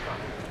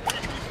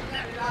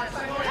 Yeah,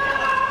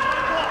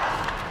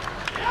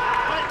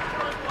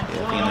 I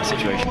think in that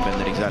situation, Ben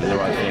did exactly the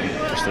right thing,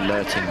 just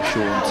alerting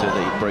Sean to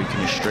that he'd broken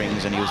his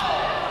strings, and he was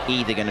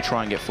either going to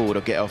try and get forward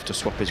or get off to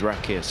swap his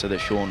racket, so that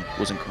Sean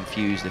wasn't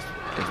confused if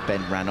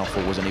Ben ran off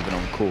or wasn't even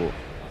on court.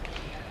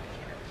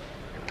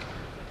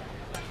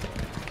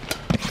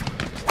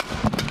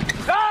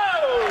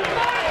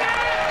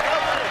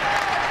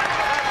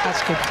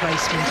 That's good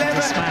placement of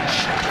the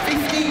smash. I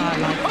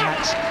like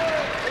that.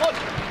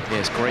 Yeah,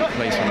 it's great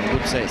placement. I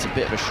would say it's a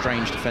bit of a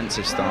strange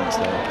defensive stance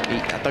there.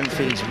 I don't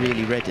feel he's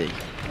really ready,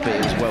 but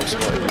it was well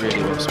spotted,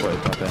 really well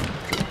spotted by Ben.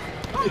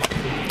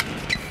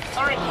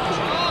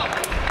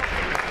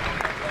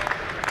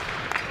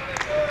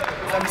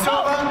 It's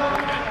over.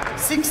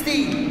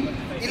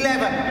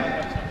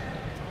 16-11.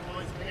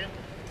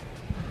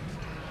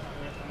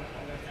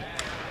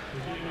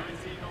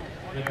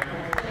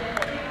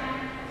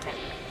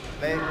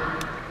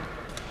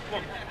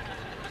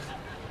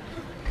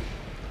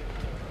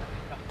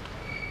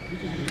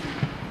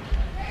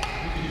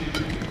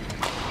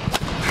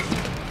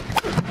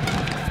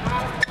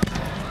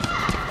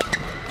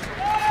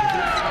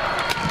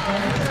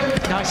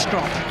 Nice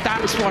drop.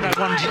 That's what I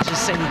wanted to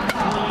see. That's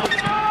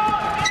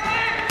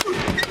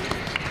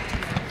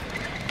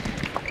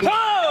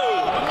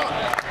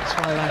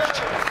why I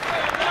left.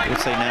 I would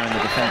say now in the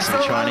defence of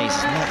the Chinese,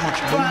 there's not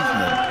much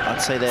movement.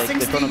 I'd say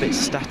they've gone a bit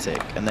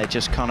static, and they're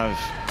just kind of,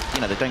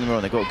 you know, don't get me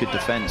wrong, they've got a good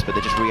defence, but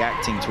they're just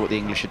reacting to what the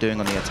English are doing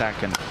on the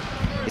attack, and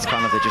it's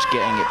kind of they're just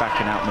getting it back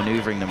and out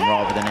manoeuvring them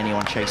rather than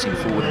anyone chasing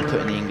forward and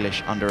putting the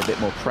English under a bit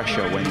more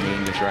pressure when the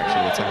English are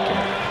actually attacking.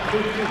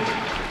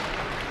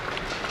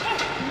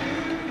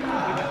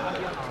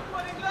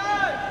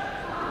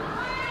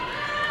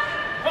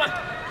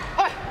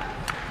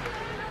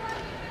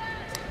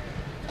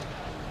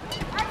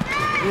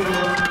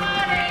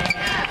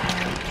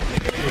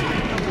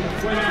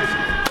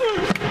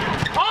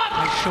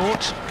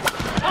 Short.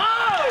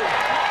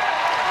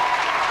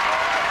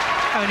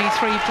 Only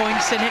 3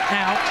 points in it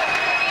now.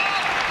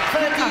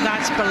 And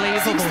that's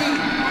believable.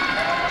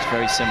 It's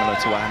very similar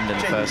to what happened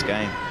in the first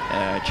game.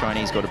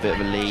 Chinese got a bit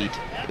of a lead.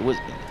 It was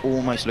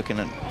almost looking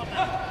at...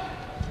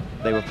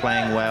 They were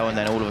playing well, and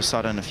then all of a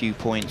sudden a few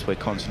points where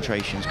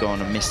concentration's gone,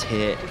 a missed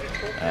hit,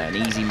 an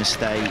easy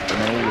mistake,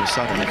 and then all of a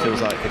sudden it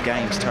feels like the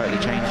game's totally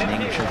changed and the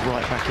English are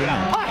right back in.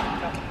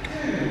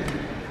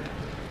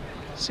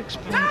 6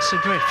 points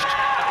adrift.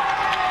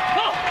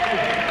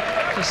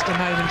 Just a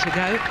moment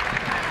ago.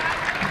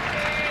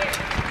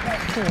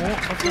 4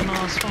 of the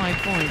last 5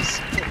 points.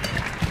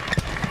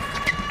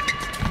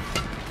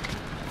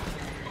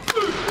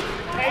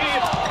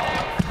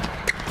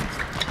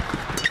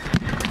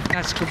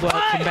 That's good work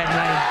from Ben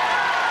Lane.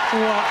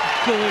 What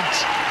good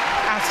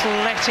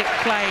athletic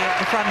play at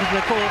the front of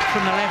the court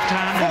from the left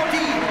hand.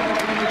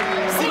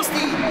 40,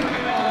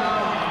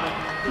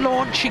 60.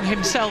 Launching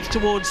himself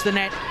towards the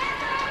net.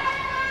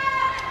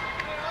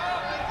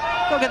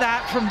 Look at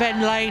that from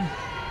Ben Lane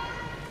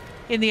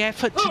in the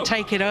effort to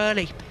take it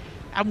early.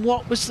 And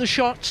what was the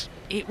shot?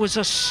 It was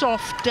a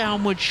soft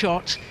downward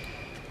shot.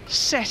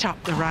 Set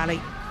up the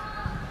rally.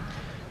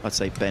 I'd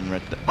say Ben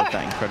read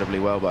that incredibly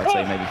well, but I'd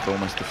say maybe for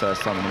almost the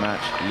first time in the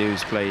match,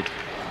 Liu's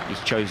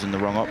chosen the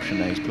wrong option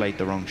there. He's played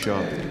the wrong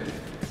shot.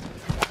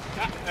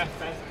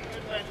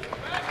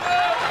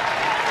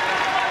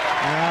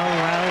 Well.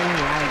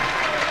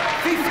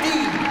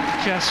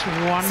 50. Just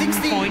 1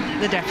 point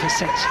the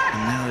deficit.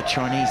 And now the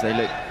Chinese, they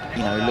look,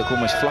 you know, look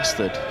almost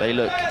flustered. They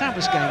look... That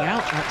was going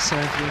out, that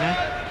serve, you know.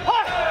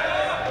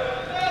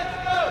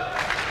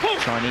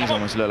 Chinese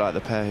almost look like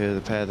the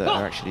pair that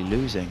are actually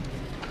losing.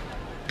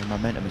 The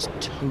momentum has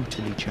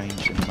totally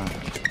changed in the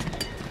match.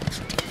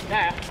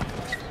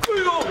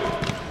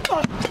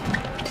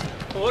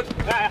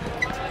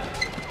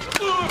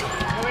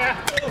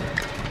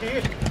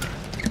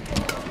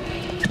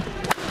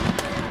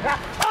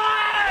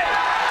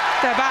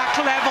 They're back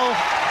level.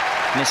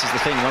 And this is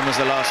the thing, when was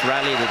the last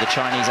rally that the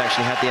Chinese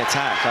actually had the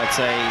attack? I'd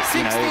say,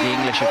 you know, the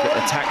English have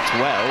attacked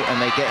well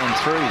and they're getting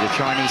through. The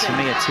Chinese, for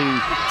me, are too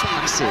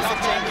passive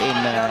in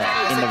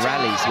the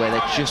rallies where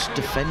they're just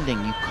defending.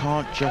 You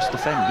can't just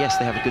defend. Yes,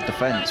 they have a good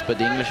defense,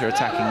 but the English are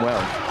attacking well.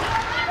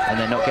 And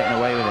they're not getting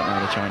away with it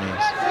now, the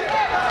Chinese.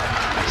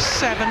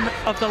 7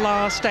 of the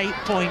last 8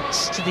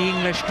 points to the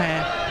English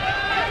pair.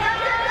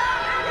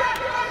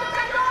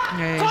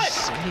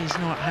 He's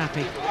not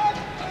happy.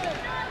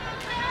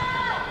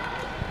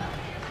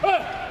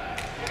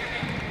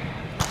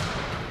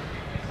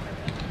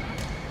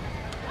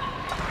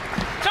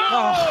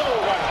 Oh.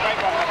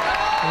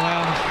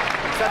 Well,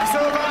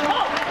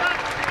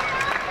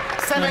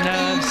 the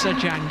nerves are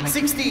jangling.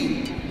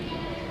 16.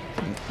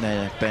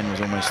 Ben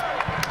was almost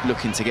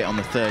looking to get on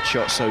the third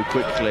shot so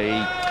quickly,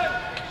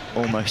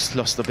 almost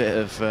lost a bit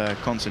of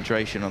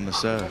concentration on the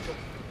serve.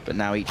 But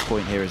now each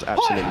point here is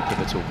absolutely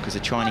pivotal because the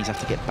Chinese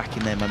have to get back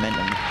in their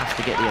momentum, they have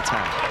to get the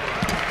attack.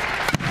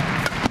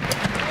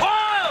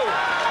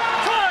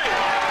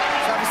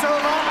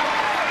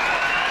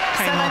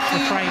 Came off the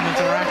frame of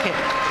the racket.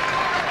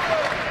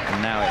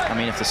 And now, I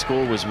mean, if the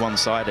score was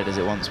one-sided as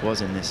it once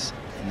was in this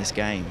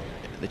game,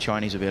 the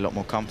Chinese would be a lot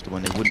more comfortable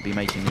and they wouldn't be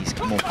making these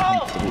more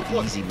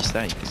comfortable, easy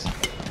mistakes.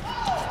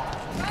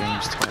 And the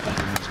game's tight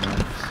under those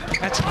nerves.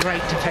 That's a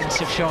great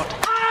defensive shot.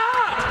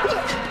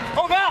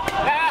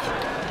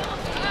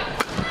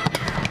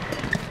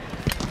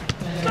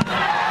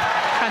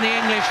 And the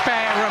English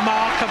pair,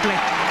 remarkably,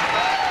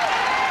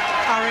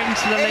 are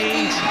into the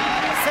lead.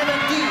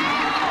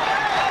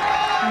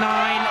 9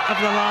 of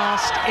the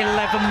last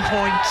 11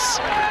 points.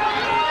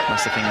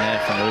 That's the thing there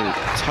from Wu.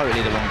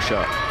 Totally the wrong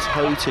shot.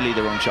 Totally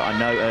the wrong shot. I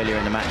know earlier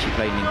in the match he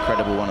played an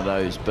incredible one of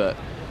those, but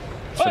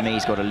for me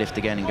he's got to lift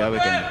again and go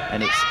again.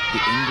 And it's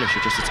the English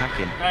are just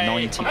attacking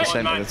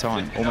 90% of the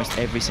time. Almost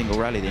every single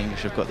rally the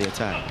English have got the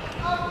attack.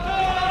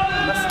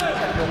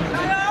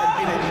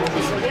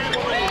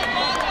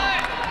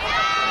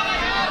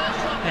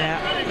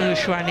 Wu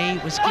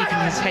Xuanyi was keeping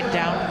his head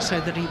down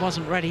so that he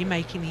wasn't ready,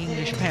 making the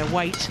English pair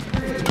wait.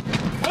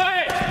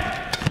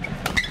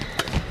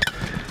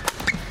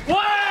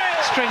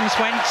 Strings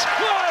went.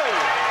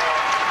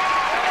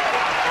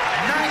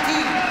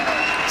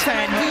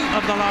 10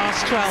 of the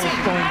last 12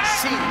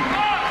 points.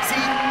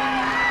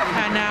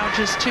 And now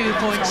just 2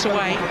 points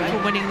away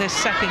from winning this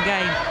second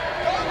game.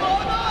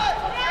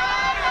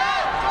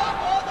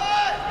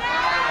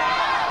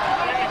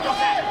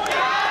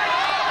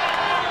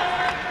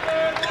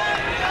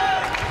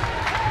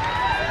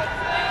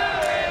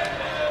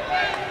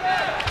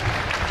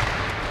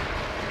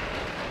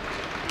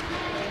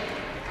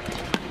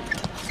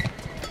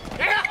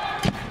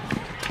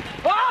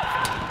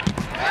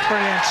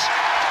 Brilliant.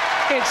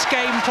 It's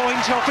game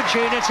point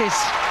opportunities.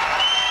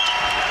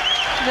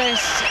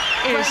 This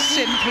is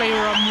simply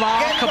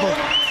remarkable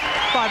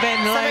by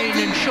Ben Lane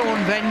and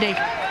Sean Vendy.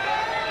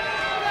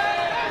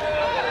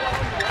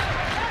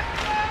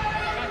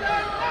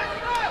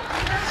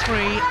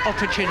 Three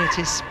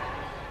opportunities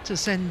to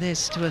send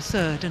this to a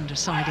third and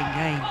deciding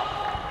game.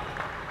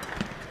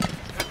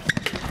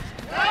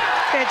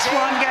 It's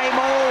 1 game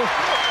all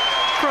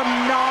from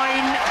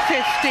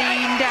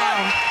 9-15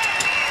 down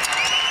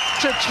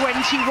to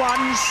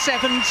 21-17.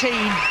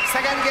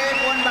 Second game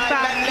won by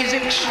That is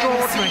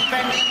extraordinary.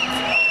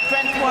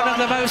 One of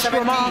the most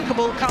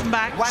remarkable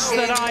comebacks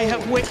that I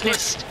have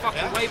witnessed,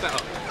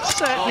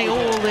 certainly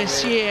all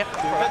this year.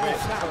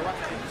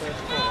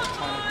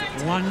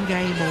 1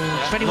 game all,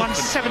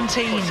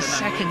 21-17,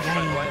 second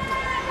game.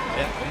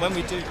 Yeah, and when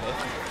we do this,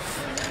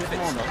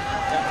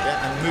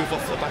 and move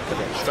off the back of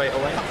it straight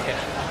away.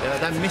 Yeah,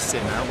 they're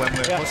missing now when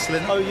we're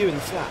hustling. Oh, you in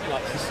the flat,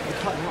 like, you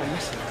can't not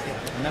missing.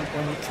 And then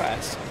when we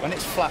press, when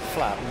it's flat,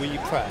 we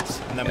press,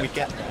 and then we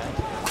get there,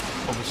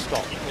 and we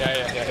stop.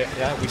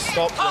 Yeah, we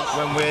stop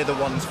when we're the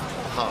ones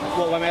high.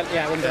 Well, when we,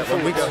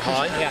 when we go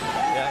high. Yeah,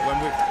 when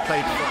we've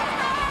played flat.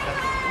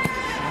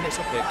 it's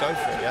up here, go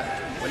for it, yeah?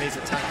 When he's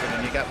attacking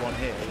and you get one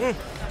here.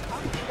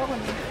 包括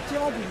你接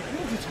好底不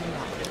用去冲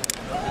他，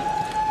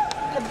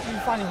他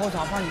放你后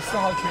场，放你4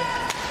号区，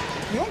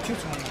不用去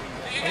冲他，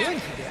没问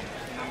题的。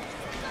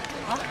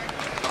啊，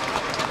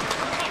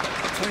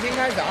重新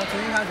开始啊，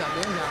重新开始，没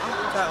问题啊，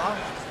加油啊！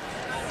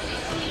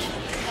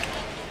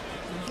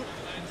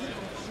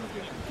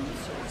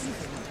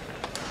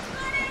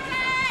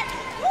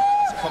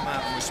 Come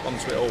out and respond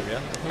to it all, yeah?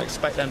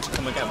 Expect them to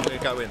come again, we're going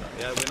to go in,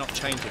 yeah? We're not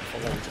changing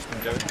from what we've just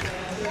been doing,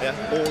 yeah?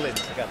 All in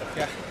together,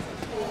 yeah?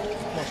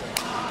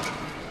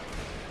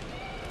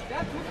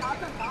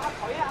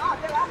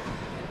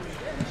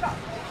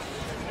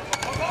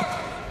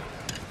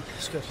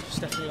 It's good, it's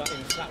definitely like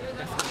in flat,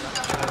 definitely like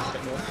a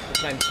bit more.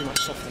 We're playing too much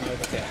softening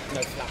over here,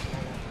 no flat.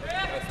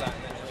 No flat,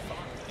 and then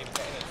if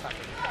getting it flat,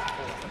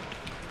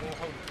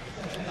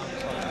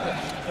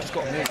 it's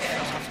got to move,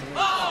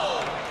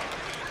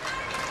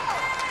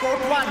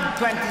 Code 1,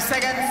 20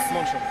 seconds.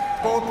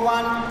 Code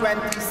 1,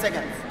 20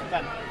 seconds.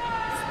 Ben.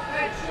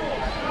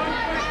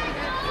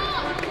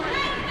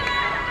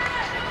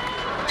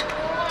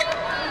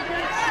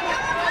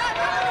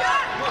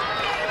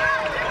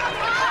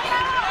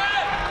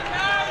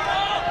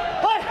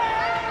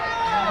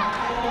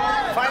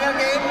 Final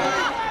game.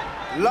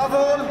 Love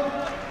all.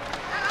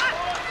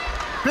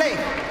 Play.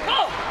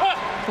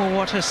 Well,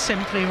 what a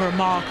simply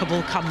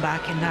remarkable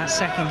comeback in that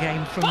second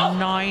game from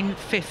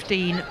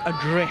 9-15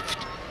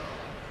 adrift.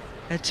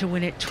 To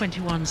win it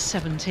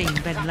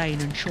 21-17, Ben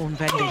Lane and Sean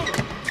Vendy.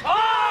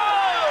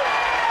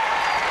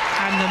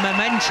 And the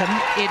momentum,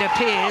 it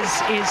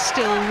appears, is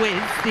still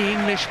with the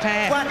English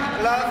pair. One,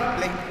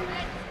 lovely.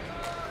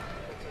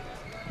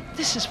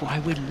 This is why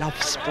we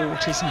love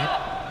sport, isn't it?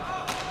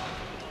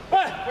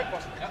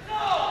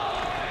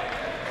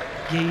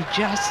 You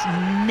just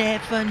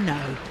never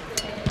know.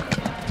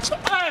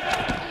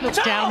 Look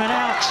down and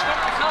out.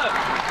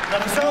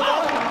 It's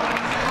over.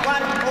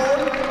 1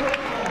 all.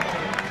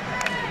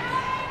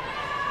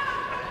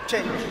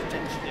 Change.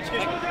 Excuse me.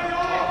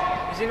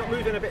 Is he not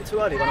moving a bit too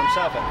early when I'm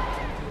serving?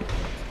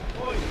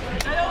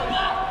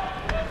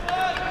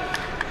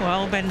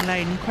 Well, Ben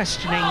Lane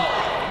questioning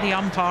the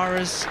umpire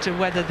as to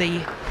whether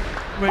the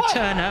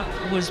returner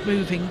was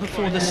moving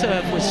before the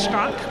serve was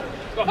struck.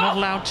 Not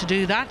allowed to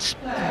do that.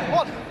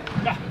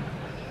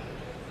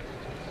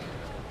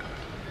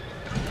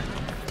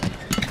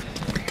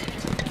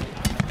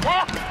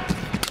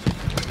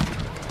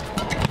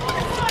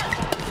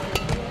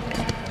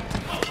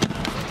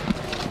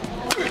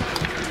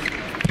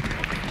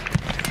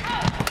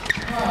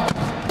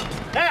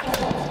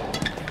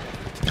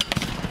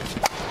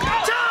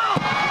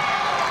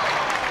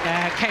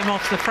 Came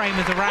off the frame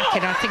of the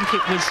racket. I think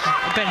it was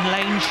a Ben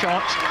Lane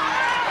shot,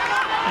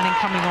 and then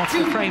coming off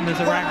the frame of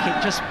the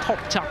racket just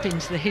popped up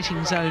into the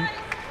hitting zone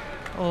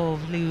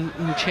of Liu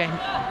Chen.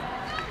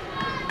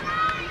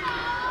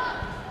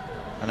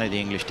 I know the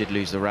English did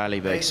lose the rally,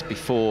 but it's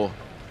before,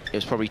 it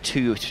was probably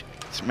 2,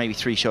 maybe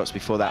 3 shots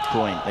before that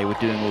point. They were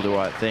doing all the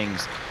right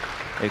things.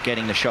 They were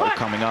getting the shot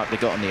coming up, they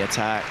got on the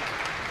attack.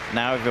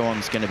 Now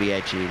everyone's going to be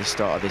edgy at the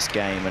start of this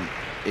game, and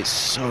it's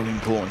so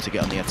important to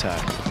get on the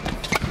attack.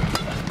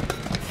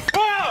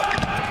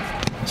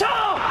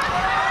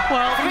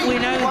 Well, we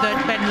know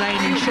that Ben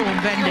Lane and Sean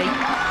Vendy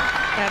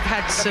have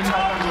had some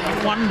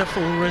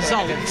wonderful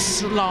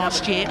results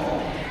last year.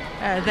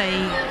 They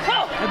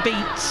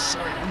beat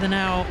the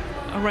now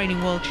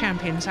reigning world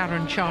champions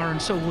Aaron Char and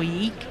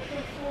Solway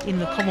in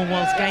the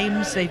Commonwealth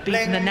Games. They've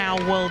beaten the now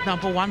world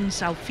 #1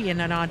 Salfian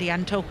and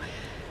Ardianto,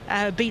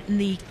 beaten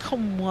the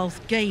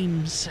Commonwealth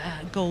Games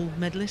gold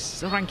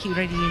medalists Ranki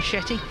Reddy and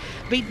Shetty,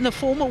 beaten the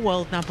former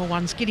world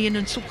 #1s Gideon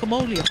and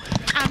Sukamolio,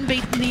 and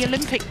beaten the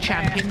Olympic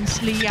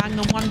champions Li Yang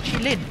and Wan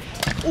Qilin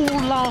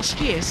all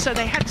last year. So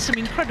they had some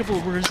incredible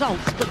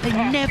results, but they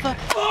never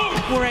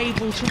were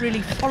able to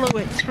really follow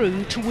it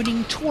through to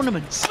winning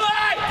tournaments.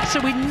 So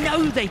we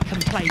know they can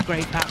play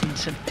great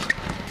badminton.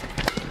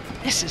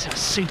 This is a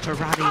super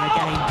rally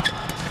again.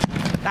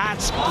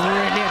 That's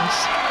brilliant.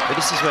 But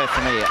this is where,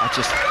 for me,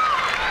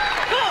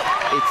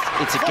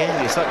 it's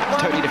again, it's like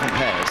totally different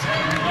pairs.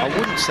 I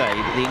wouldn't say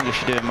that the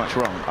English are doing much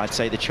wrong. I'd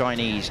say the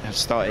Chinese have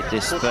started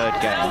this third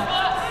game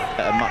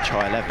at a much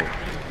higher level.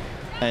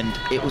 And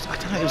it was, I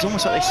don't know, it was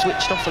almost like they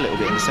switched off a little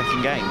bit in the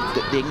second game.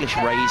 The English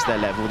raised their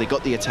level, they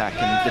got the attack,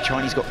 and the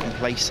Chinese got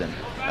complacent,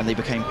 and they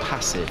became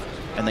passive,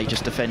 and they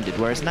just defended.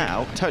 Whereas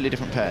now, totally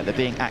different pair. They're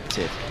being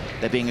active,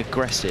 they're being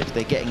aggressive,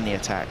 they're getting the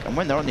attack. And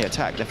when they're on the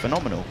attack, they're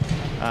phenomenal.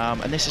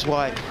 And this is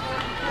why,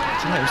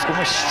 I don't know, it's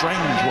almost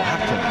strange what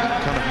happened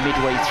kind of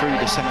midway through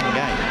the second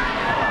game.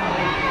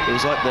 It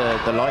was like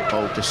the light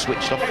bulb just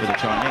switched off for the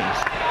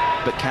Chinese.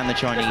 But can the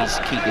Chinese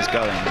keep this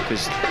going?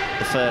 Because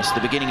the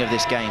beginning of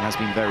this game has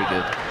been very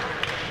good.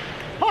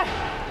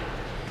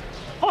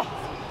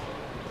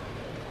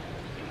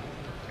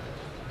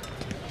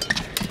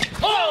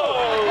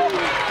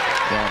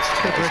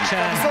 Good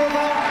return.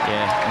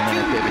 Yeah, and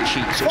then a bit of a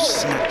cheap sort of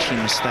snatching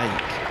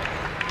mistake.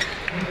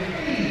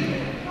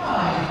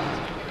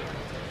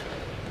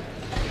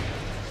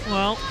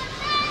 Well,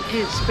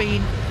 it's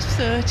been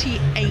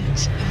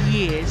 38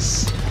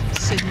 years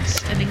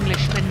since an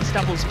English men's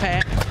doubles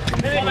pair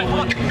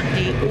won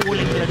the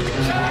All-England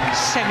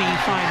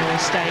semi-final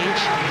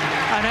stage.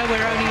 I know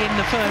we're only in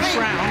the first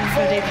round,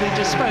 but if we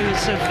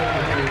dispose of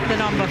the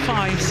number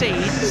 5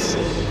 seeds,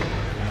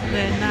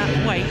 then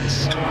that weight,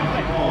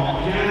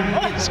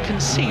 it's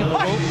conceivable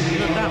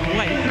that that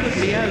weight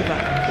could be over.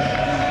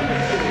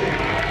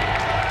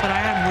 But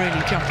I am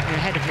really jumping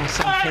ahead of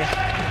myself here.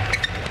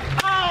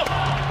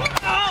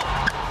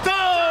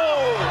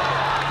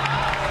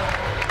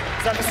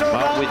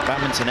 But with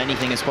badminton,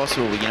 anything is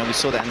possible. You know, we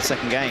saw that in the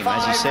second game.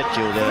 As you said,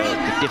 Jill,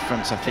 the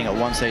difference, I think, at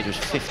one stage was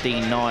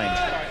 15-9.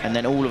 And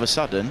then all of a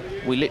sudden,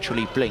 we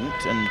literally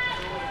blinked and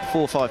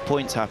 4 or 5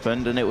 points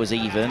happened and it was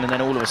even. And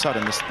then all of a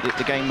sudden,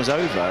 the game was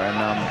over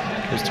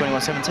and it was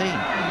 21-17.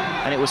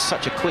 And it was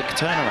such a quick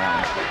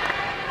turnaround.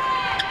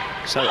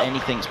 So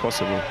anything's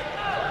possible.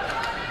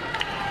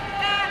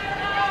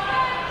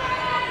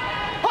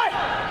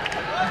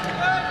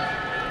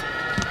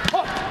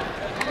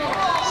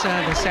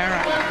 Service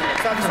error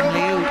from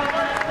Liu.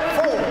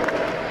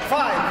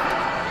 4-5.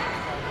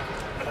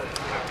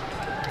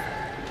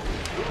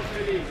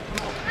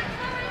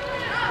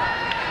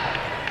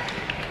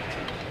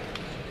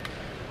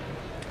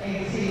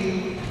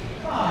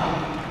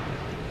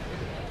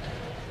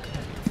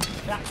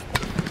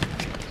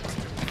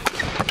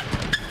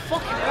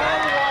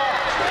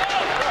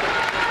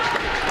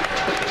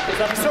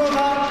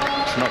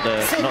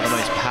 It's not the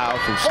most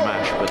powerful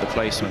smash, but the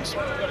placement's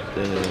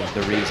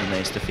the reason that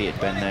he's defeated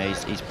Ben there.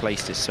 He's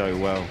placed it so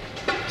well.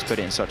 He's put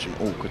it in such an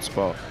awkward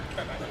spot.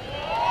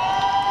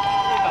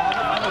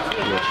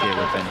 Watch here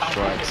where Ben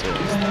strikes it.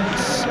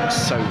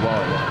 It's so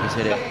wide. He's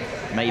hit it.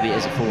 Maybe it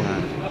is a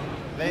forehand.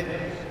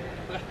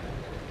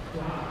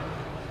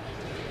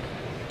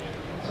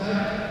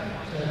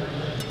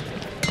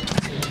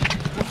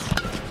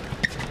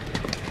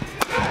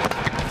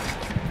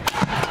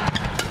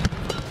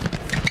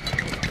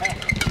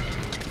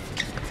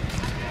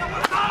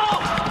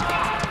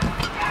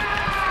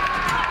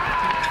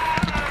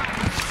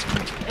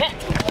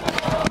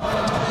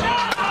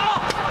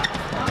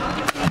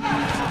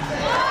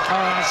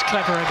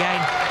 Clever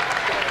again.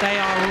 They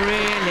are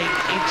really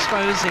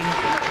exposing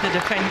the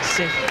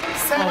defensive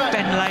of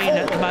Ben Lane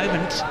at the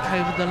moment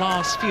over the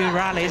last few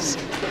rallies.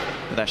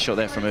 But that shot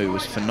there from U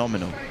was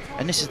phenomenal.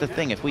 And this is the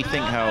thing, if we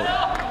think how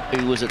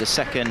U was at the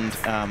second,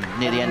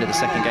 near the end of the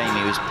second game,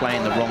 he was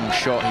playing the wrong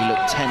shot, he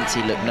looked tense,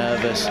 he looked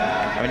nervous.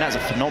 I mean, that's a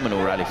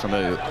phenomenal rally from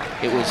U.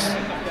 It was,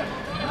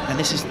 and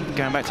this is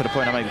going back to the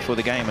point I made before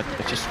the game,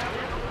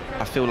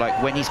 I feel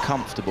like when he's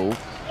comfortable,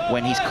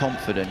 when he's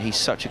confident, he's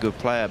such a good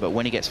player, but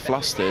when he gets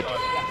flustered,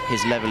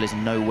 his level is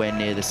nowhere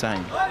near the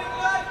same.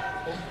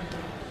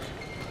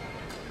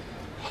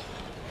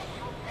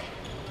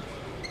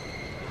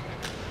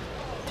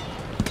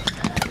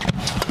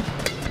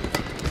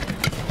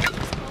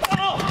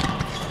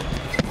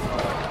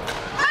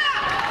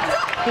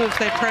 Who have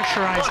they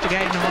pressurised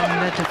again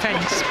on the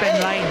defence,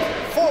 Ben Lane?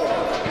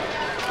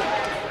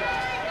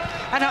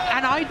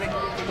 And I,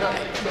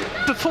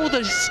 before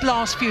those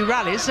last few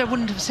rallies, I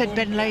wouldn't have said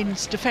Ben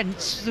Lane's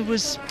defence, there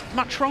was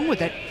much wrong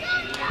with it.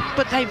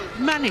 But they've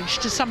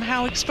managed to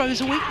somehow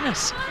expose a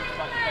weakness.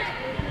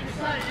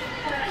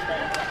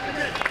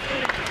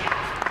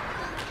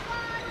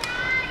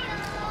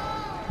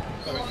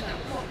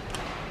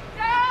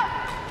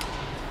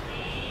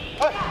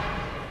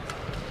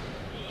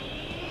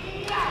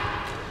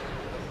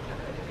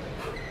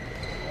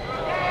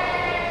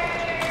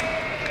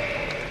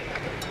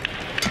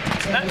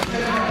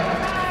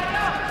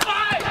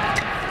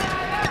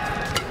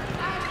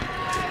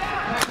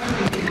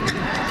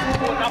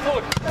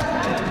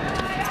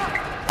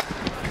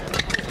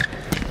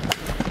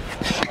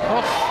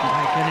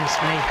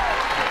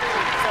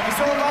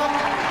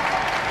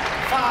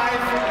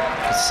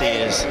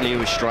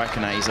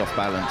 Striking that, he's off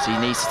balance. He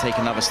needs to take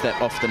another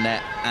step off the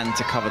net and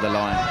to cover the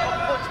line.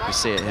 You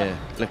see it here.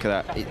 Look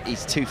at that.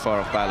 He's too far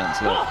off balance.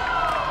 Look,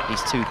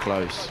 he's too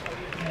close.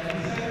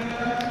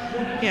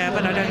 Yeah,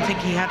 but I don't think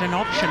he had an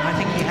option. I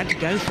think he had to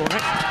go for it.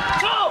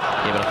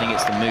 Yeah, but I think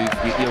it's the move.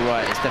 You're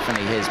right. It's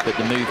definitely his. But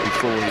the move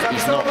before,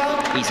 he's not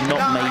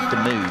made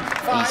the move.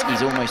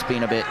 He's almost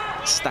been a bit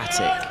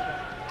static.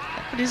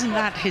 But isn't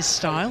that his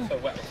style?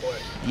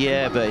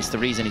 Yeah, but it's the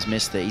reason he's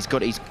missed it. He's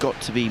got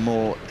to be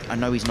more. I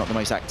know he's not the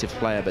most active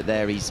player, but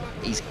there he's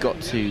got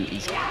to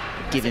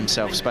give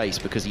himself space,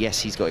 because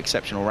yes, he's got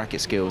exceptional racket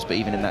skills, but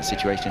even in that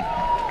situation,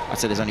 I'd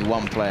say there's only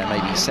one player,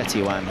 maybe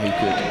Setioan, who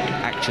could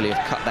actually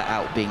have cut that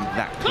out, being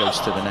that close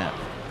to the net.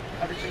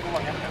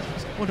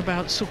 What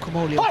about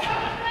Sukumolio?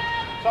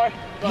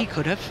 He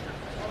could have.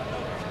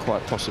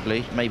 Quite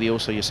possibly. Maybe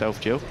also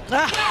yourself, Jill.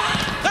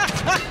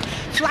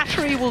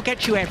 Flattery will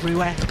get you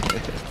everywhere.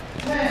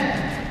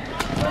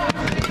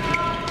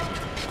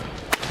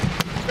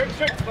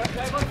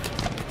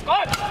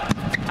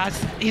 As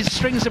his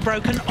strings are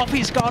broken, off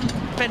he's gone,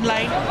 Ben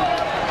Lane.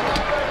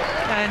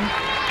 And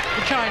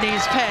the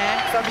Chinese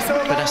pair.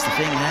 But that's the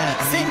thing there.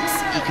 I mean,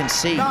 you can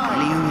see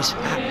Liu is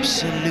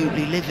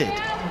absolutely livid.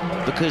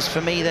 Because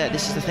for me,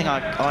 this is the thing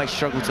I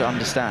struggle to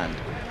understand.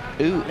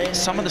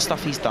 Some of the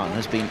stuff he's done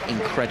has been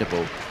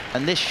incredible.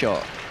 And this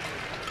shot,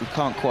 we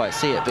can't quite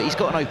see it, but he's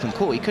got an open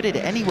court. He could hit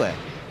it anywhere.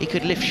 He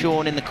could lift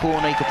Sean in the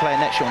corner, he could play a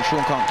net shot, and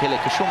Sean can't kill it,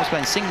 because Sean was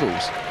playing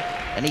singles.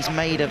 And he's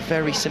made a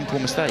very simple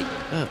mistake.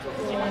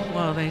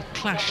 Well, they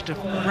clashed of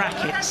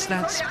rackets.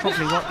 That's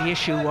probably what the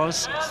issue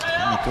was.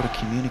 And they've got to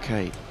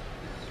communicate.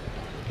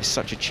 It's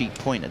such a cheap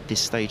point at this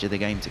stage of the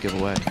game to give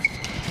away.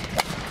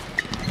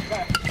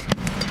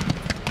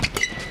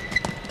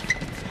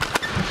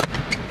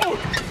 Oh,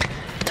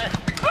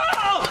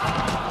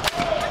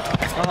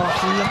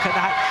 look at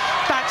that.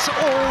 That's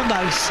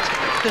almost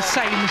the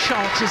same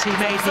shot as he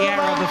made the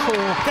error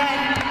before.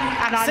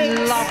 And I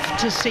love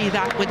to see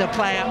that with a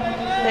player.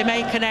 They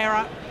make an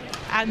error,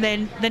 and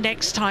then the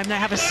next time they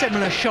have a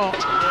similar shot,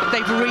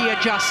 they've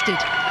readjusted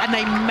and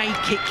they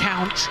make it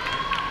count.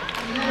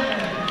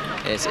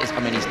 I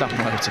mean, he's done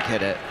well to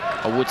get it.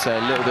 I would say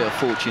a little bit of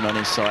fortune on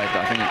his side,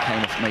 but I think it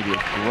came off maybe a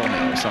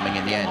grommet or something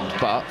in the end.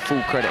 But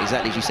full credit,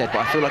 exactly as you said, but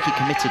I feel like he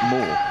committed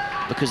more,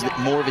 because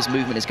more of his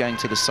movement is going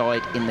to the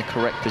side in the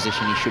correct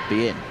position he should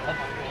be in.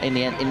 In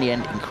the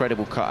end,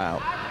 incredible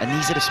cutout. And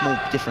these are the small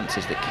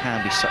differences that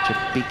can be such a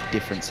big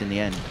difference in the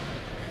end.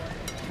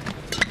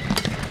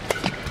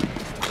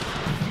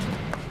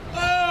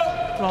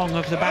 Long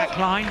of the back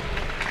line,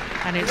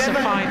 and it's a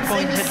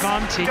 5-point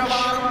advantage.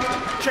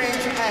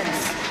 Change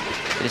ends.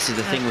 This is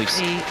the thing we've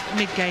seen. The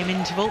mid-game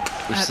interval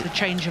at the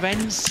change of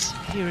ends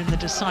here in the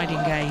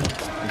deciding game.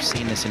 We've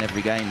seen this in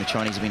every game. The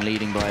Chinese have been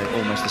leading by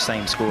almost the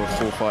same score of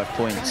 4 or 5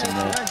 points,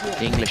 and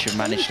the English have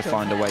managed to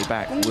find a way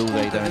back. Will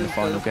they, though, in the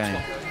final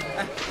game?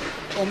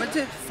 我们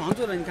这防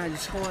住了，你看你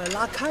稍微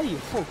拉开以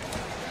后，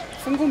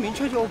分工明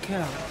确就 OK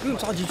了，不用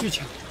着急去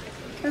抢。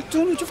那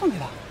中路就放给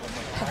他，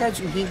他该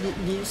你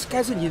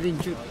该是你的你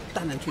就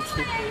大胆去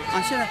出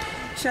啊！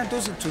现在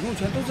都是主动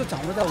权都是掌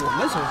握在我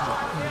们手上，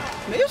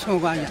没有什么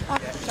关系啊！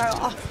加油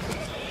啊！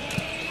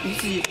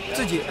你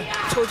自己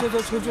抽住了，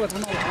他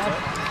们玩了。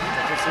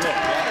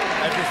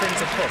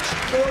Everything's a push.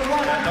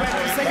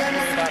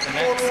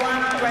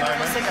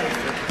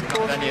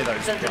 Any of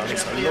those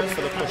guys, so look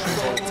for the pushes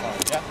all the time,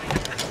 yeah?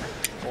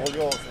 All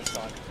yours this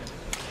time.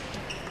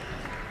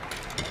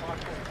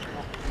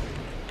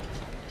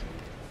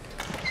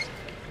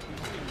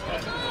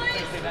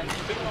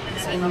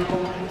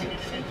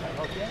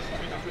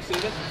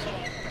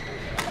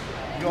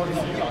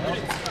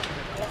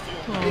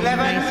 Well,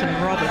 Nathan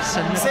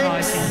Robertson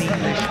advising the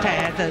English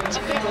pair that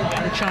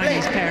the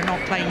Chinese pair are not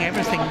playing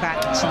everything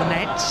back to the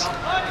net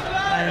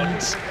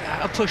and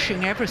are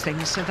pushing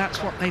everything, so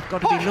that's what they've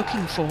got to be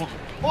looking for.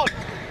 1,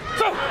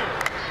 2.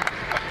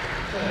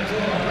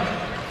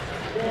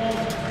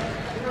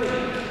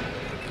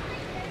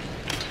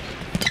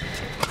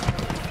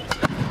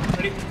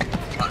 Ready?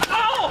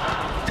 Oh!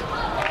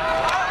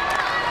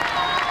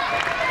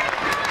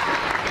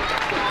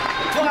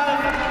 12-6.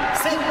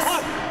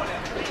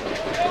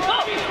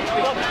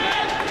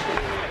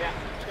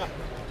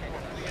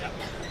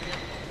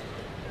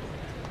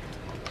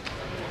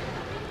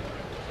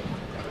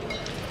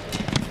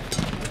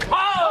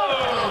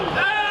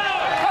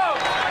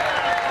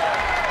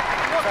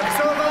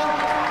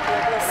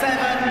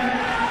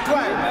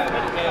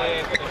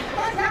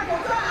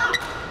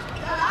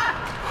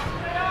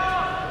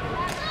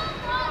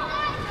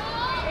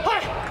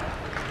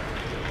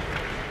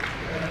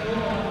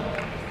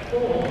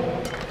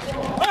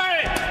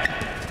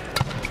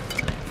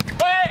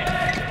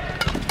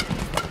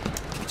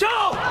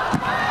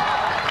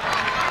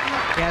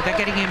 Yeah, they're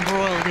getting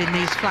embroiled in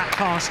these flat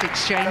fast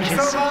exchanges.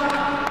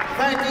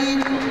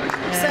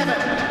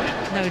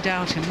 13-7. No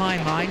doubt in my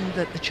mind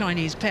that the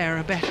Chinese pair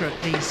are better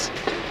at these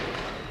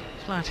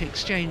flat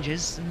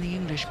exchanges than the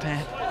English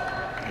pair.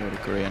 I would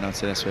agree, and I'd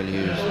say that's where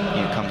Liu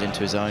comes into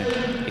his own.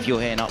 If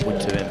you're hitting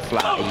upward to him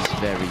flat, he's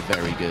very,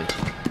 very good.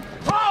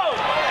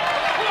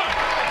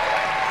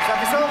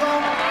 Service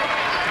over.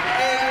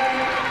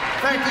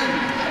 8-13.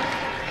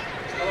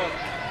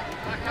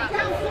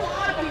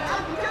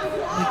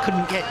 We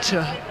couldn't get to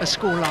a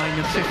scoreline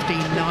of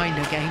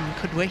 15-9 again,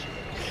 could we?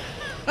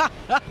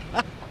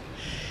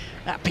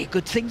 That'd be a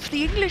good thing for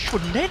the English,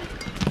 wouldn't it?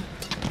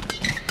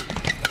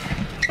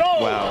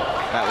 Wow,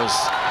 that was...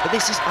 But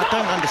this is... I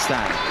don't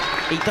understand.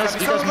 He does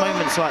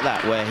moments like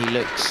that where he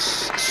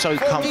looks so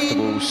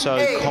comfortable, so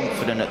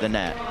confident at the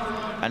net.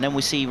 And then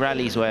we see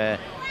rallies where...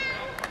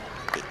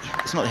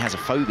 It's not that he has a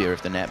phobia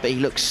of the net, but he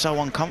looks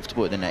so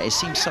uncomfortable at the net. It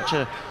seems such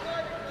a...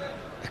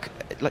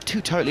 Like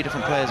two totally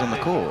different players on the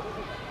court.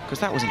 Because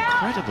that was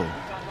incredible.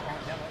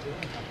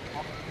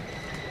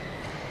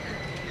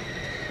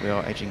 We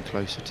are edging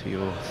closer to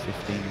your 15-9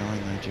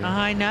 though, Jill.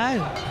 I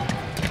know.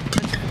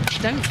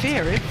 Don't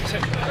fear it.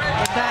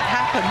 If that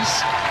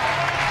happens...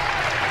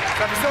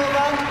 Gonna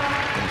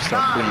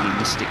start calling you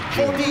Mystic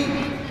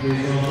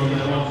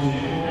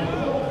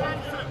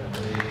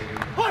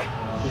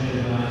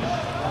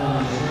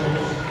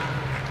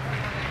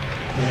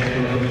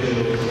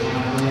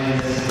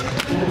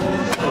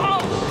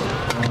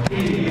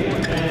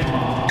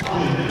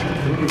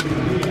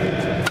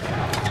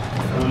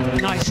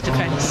Nice defense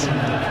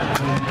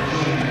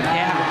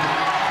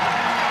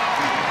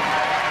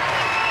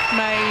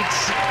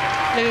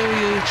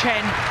Liu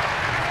Chen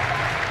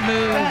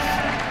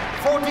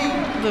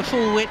move the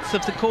full width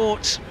of the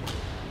court.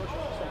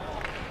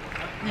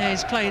 Yeah,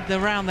 he's played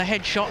around the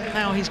head shot.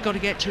 Now he's got to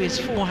get to his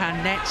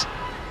forehand net.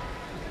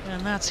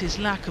 And that's his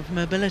lack of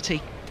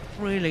mobility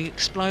really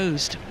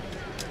exposed.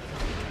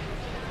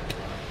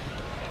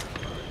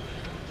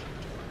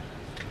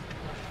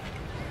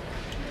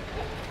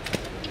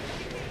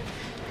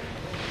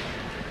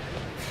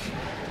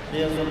 I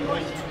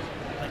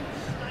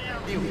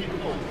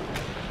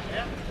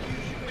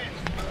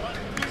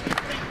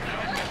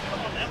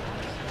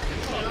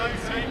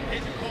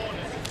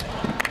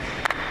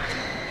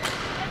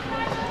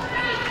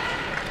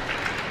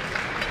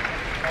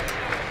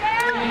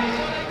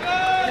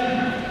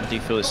do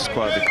feel this is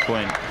quite a big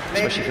point,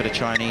 especially for the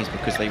Chinese,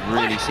 because they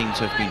really seem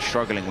to have been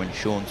struggling when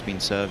Sean's been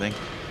serving.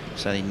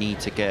 So they need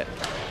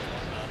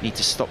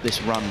to stop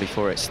this run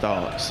before it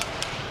starts.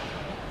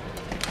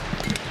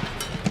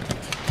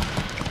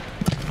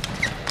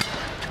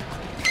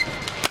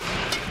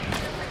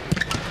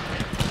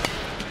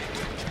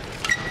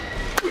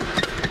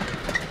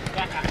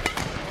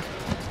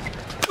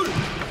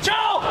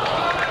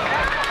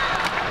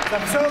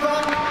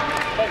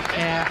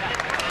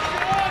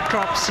 Yeah,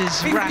 drops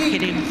his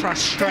racket in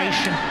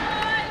frustration.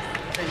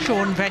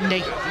 Sean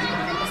Vendy.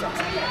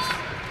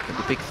 But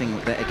the big thing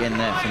again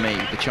there for me,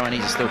 the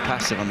Chinese are still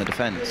passive on the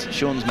defence.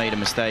 Sean's made a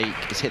mistake,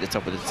 he's hit the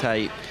top of the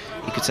tape.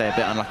 You could say a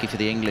bit unlucky for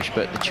the English,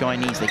 but the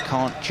Chinese, they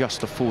can't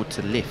just afford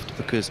to lift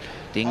because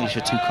the English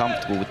are too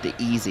comfortable with the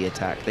easy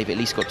attack. They've at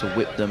least got to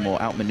whip them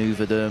or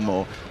outmaneuver them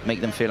or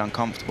make them feel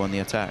uncomfortable in the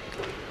attack.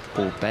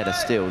 Or better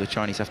still, the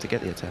Chinese have to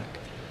get the attack.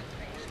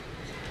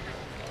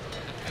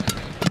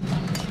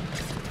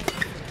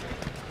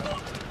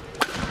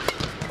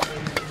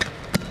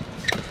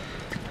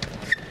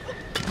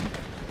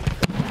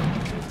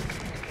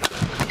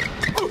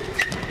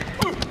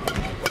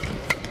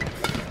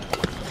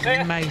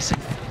 Amazing.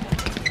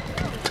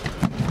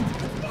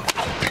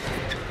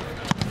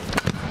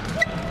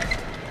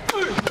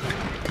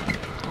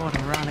 What a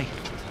rally.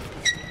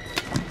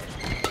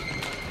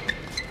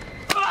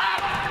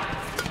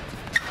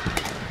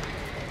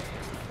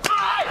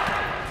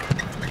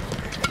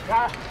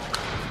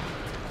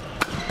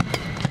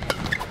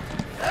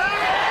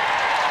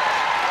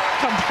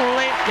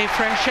 Completely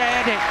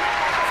fresh-aired it.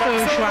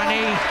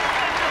 Xuanyi.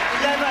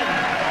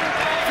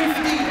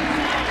 11-15.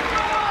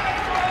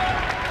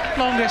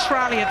 Longest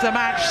rally of the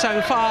match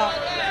so far.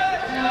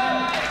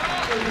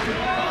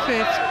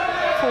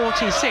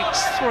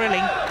 46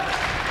 thrilling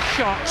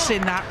shots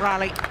in that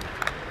rally.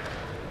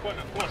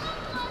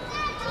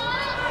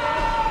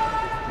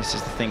 This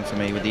is the thing for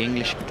me, with the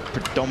English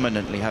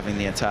predominantly having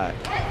the attack,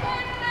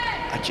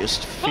 I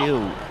just feel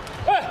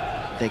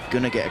they're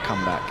going to get a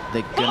comeback.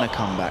 They're going to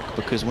come back,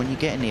 because when you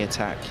get in the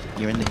attack,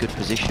 you're in the good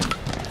position.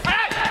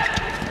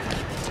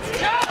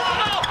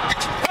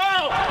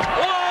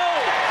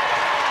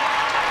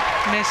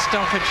 Missed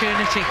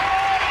opportunity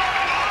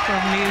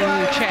from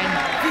Liu Chen.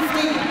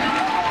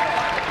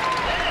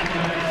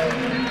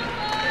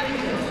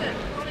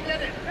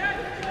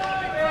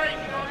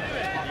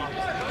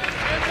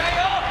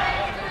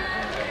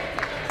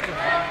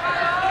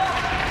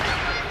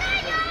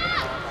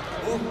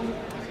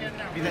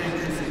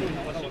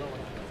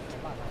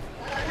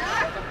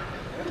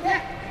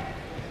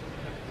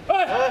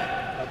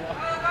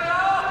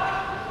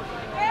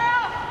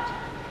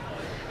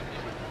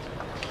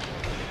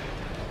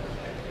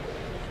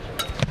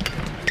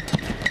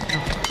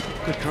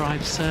 Good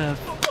drive serve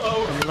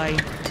from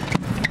Lane.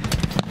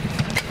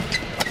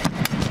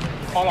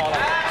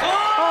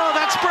 Oh,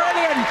 that's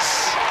brilliant!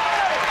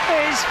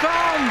 He's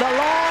found the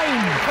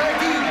line. 13-15.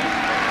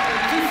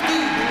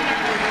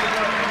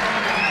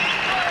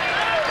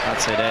 I'd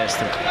say there's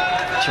the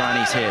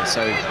Chinese here,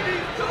 so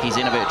he's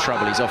in a bit of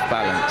trouble, he's off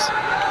balance,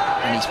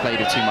 and he's played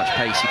with too much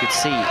pace. You could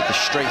see the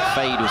straight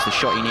fade was the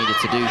shot he needed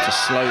to do to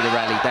slow the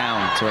rally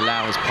down, to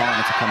allow his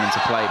partner to come into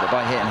play, but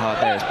by hitting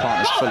hard there, his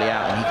partner's fully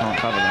out and he can't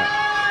cover that.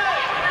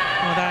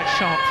 Well, that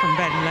shot from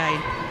Ben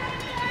Lane,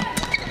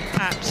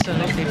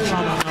 absolutely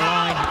plumb on the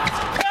line.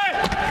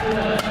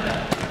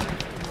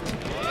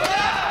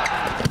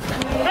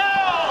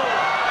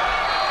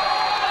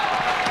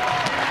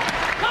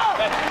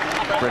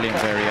 Brilliant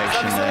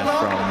variation there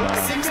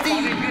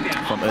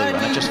from U, and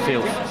I just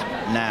feel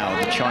now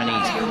the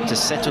Chinese, to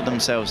settle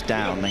themselves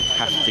down, they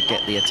have to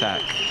get the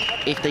attack.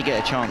 If they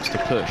get a chance to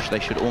push,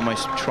 they should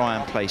almost try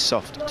and play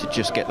soft to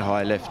just get the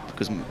high lift,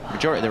 because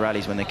majority of the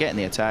rallies, when they're getting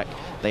the attack,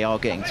 they are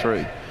getting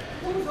through.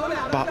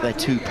 But they're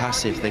too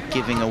passive, they're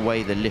giving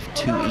away the lift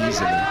too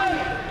easily.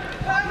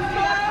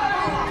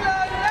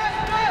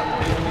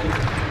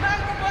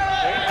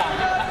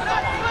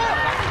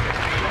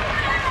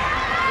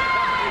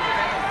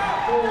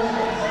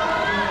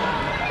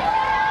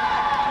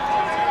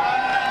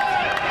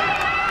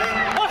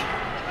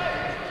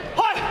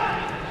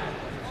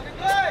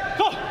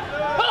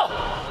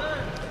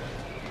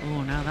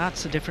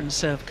 That's a different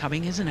serve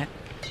coming, isn't it?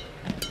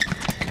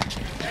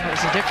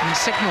 There's a different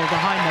signal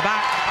behind the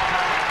back.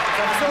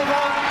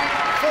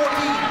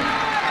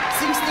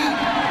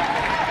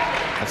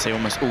 say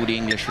almost all the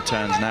English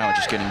returns now are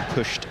just getting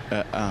pushed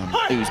at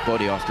U's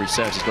body after he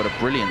serves. He's got a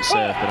brilliant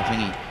serve, but I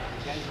think he's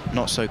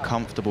not so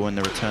comfortable in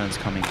the returns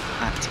coming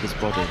at his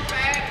body.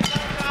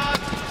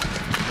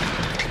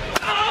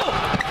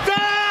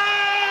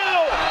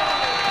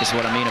 This is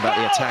what I mean about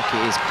the attack.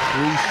 It is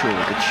crucial.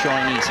 The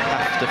Chinese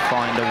have to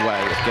find a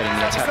way of getting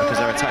the attack because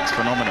their attack's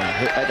phenomenal.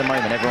 At the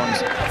moment,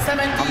 everyone's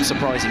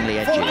unsurprisingly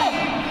edgy.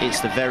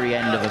 It's the very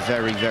end of a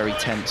very, very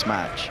tense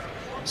match.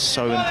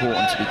 So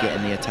important to be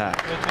getting the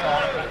attack.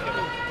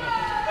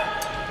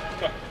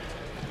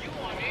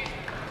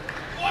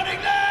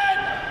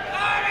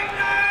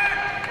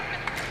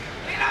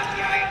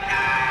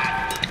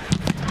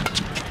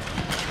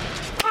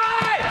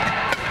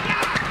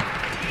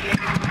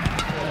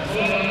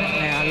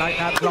 Yeah, I like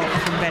that block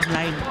from Ben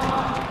Lane.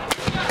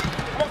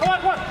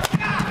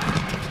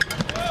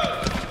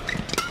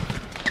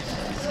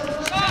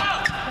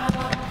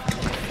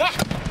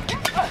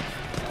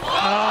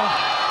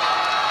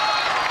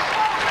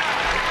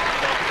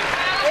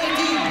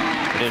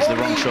 It was the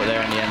wrong shot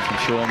there in the end from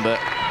Sean, but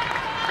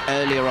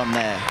earlier on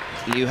there,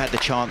 Liu had the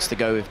chance to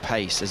go with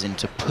pace, as in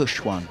to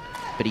push one,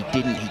 but he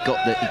didn't. He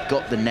got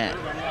the net,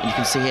 and you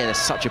can see here there's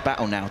such a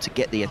battle now to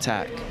get the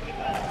attack,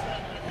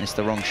 and it's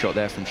the wrong shot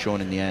there from Sean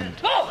in the end.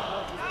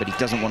 But he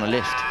doesn't want to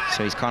lift,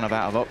 so he's kind of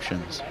out of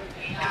options.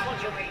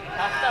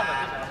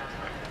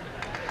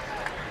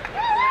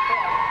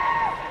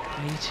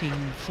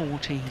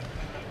 $18-14.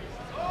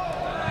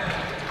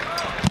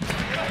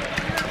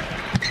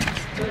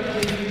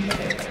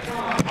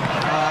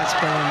 Oh, that's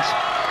brilliant.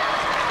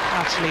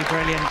 Utterly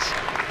brilliant.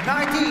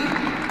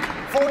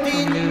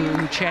 19-14.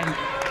 Liu Chen.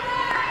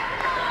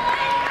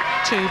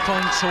 2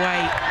 points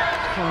away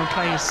from a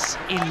place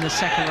in the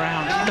second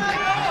round. Look at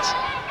that.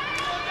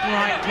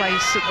 Right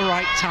place at the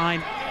right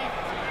time.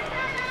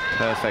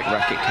 Perfect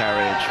racket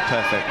carriage,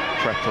 perfect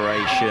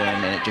preparation,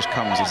 and it just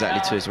comes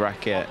exactly to his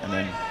racket, and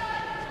then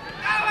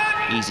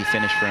easy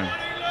finish for him.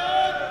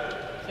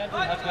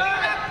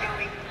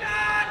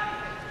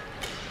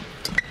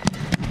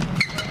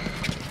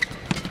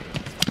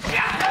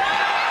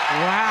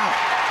 Wow.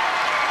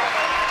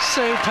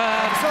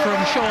 Superb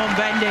from Sean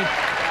Vendy.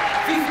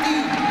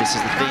 This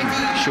is the thing,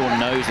 Sean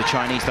knows the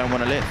Chinese don't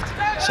want to lift,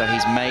 so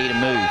he's made a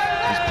move.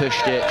 He's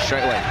pushed it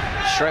straight away.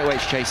 Straight away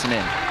it's chasing in,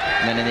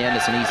 and then in the end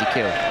it's an easy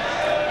kill.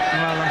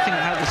 Well, I think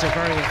that was a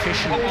very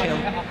efficient kill.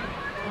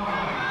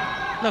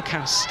 Look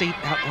how steep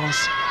that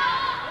was.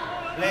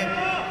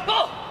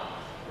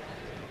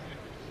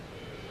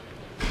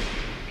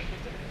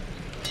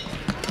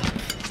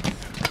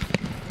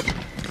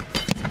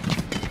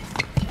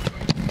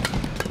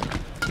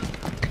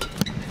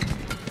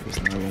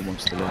 Because no one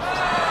wants to lift.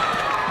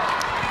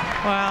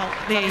 Well,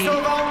 the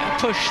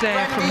push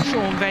there from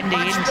Sean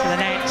Vendy into the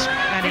net,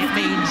 and it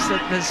means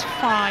that there's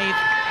 5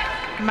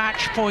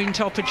 match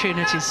point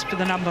opportunities for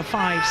the number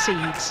 5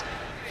 seeds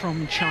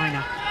from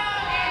China.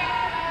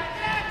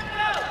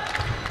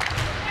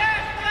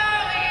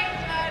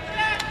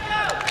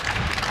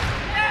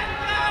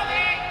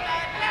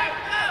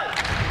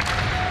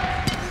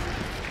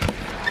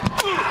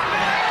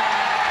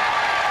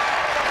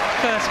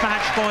 First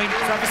match point,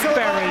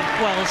 very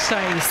well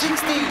saved.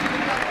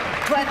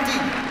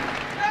 16-20.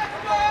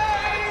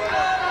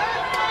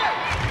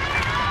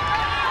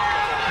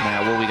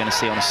 Now, what are we going to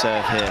see on a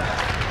serve here?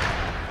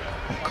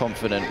 I'm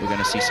confident we're going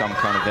to see some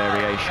kind of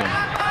variation.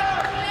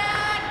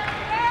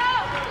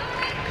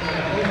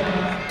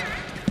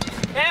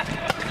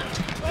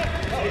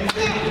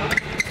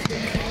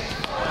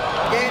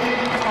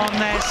 On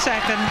their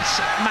second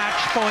match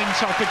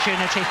point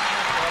opportunity,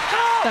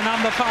 the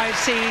number 5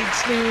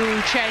 seeds Liu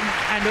Chen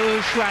and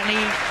Wu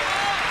Xuanyi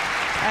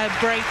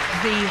break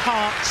the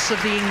hearts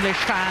of the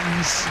English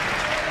fans,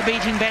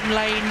 beating Ben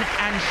Lane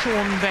and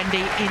Sean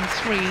Vendy in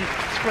 3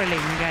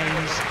 thrilling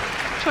games.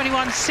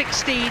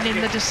 21-16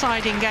 in the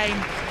deciding game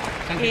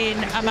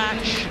in a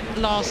match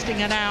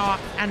lasting an hour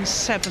and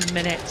 7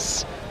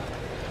 minutes.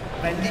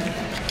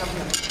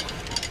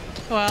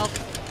 Well,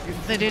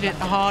 they did it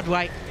the hard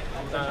way.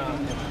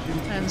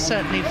 And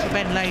certainly for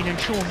Ben Lane and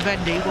Sean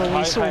Vendy, well,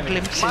 we saw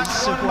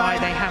glimpses of why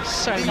they have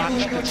so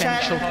much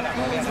potential.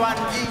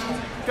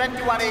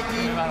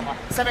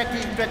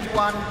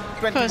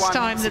 First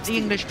time that the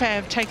English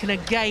pair have taken a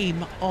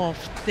game of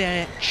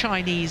their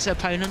Chinese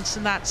opponents,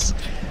 and that's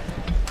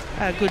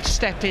a good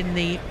step in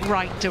the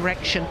right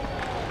direction.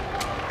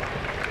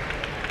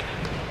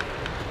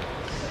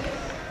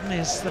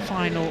 There's the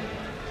final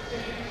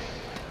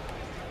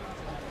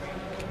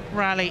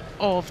rally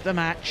of the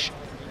match.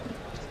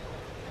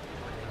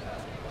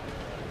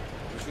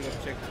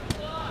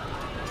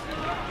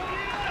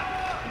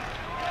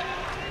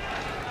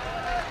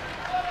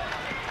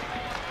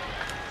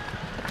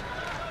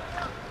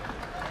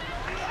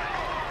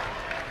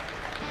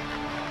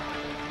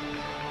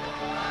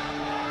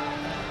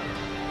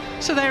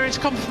 So there is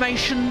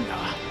confirmation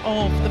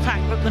of the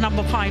fact that the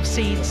number 5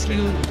 seeds,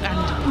 Liu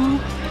and Wu,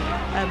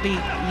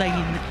 beat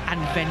Lane and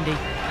Vendy.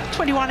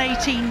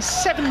 21-18,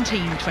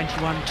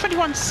 17-21,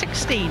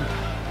 21-16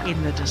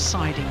 in the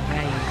deciding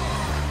game.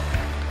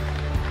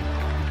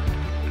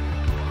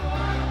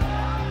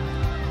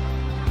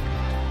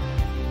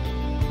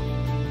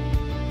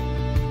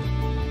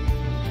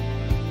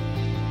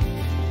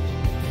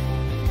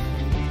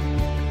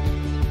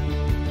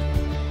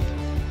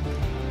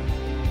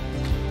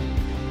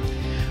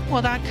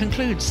 Well, that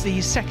concludes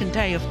the second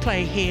day of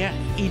play here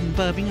in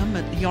Birmingham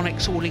at the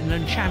YONEX All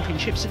England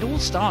Championships. It all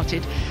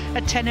started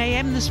at 10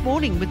 a.m. this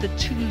morning with the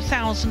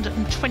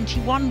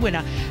 2021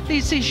 winner, Lee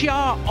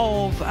Zijia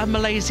of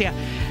Malaysia,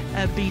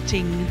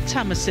 beating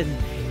Tamasin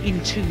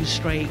in 2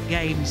 straight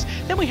games.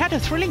 Then we had a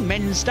thrilling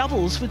men's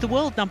doubles with the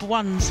world number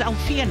ones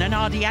Alfian and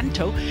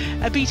Ardianto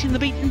beating the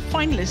beaten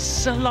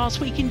finalists last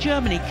week in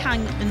Germany,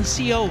 Kang and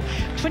Seo,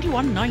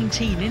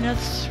 21-19 in a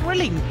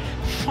thrilling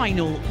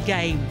final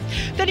game.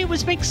 Then it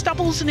was mixed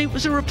doubles, and it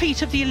was a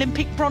repeat of the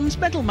Olympic bronze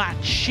medal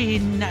match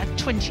in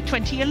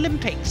 2020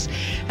 Olympics,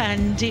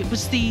 and it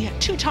was the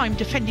 2-time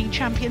defending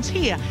champions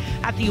here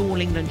at the All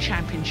England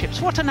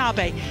Championships,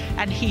 Watanabe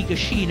and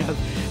Higashino,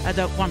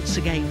 that once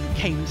again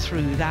came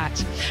through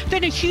that.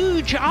 Then a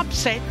huge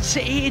upset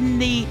in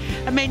the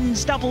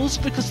men's doubles,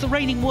 because the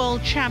reigning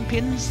world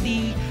champions,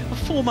 the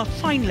former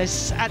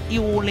finalists at the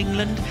All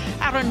England,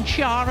 Aaron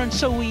Chia and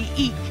Soe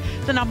Eek,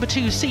 the number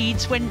 2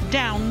 seeds, went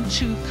down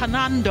to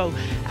Kanando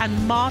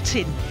and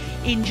Martin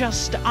in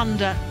just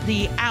under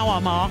the hour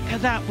mark.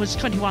 That was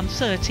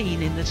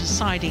 21-13 in the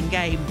deciding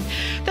game.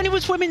 Then it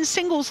was women's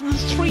singles, and the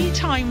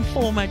 3-time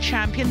former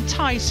champion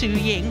Tai Su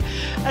Ying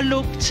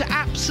looked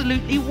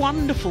absolutely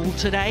wonderful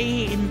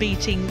today in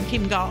beating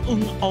Kim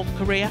Ga-eun of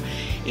Korea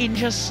in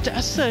just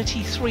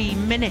 33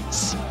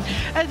 minutes.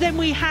 Then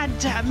we had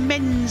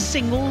men's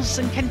singles,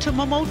 and Kento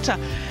Momota,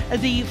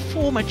 the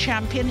former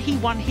champion, he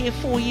won here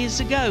 4 years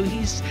ago.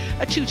 He's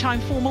a 2-time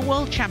former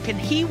world champion.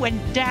 He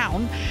went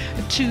down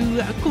to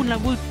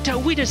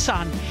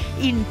Kunla-Widasan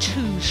in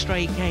 2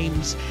 straight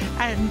games.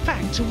 And in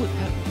fact,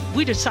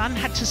 Widasan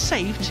had to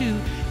save to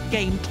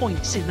gain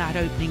points in that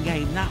opening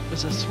game. That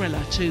was a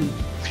thriller too.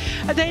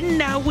 And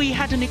then we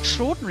had an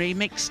extraordinary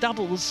mixed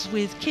doubles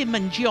with Kim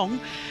and Jeong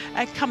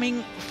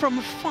coming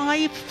from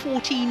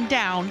 5-14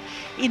 down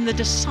in the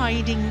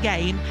deciding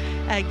game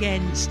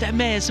against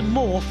Meyers and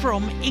Moore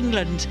from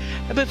England,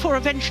 before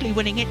eventually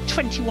winning it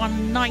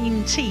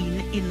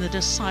 21-19 in the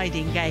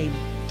deciding game.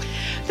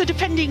 The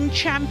defending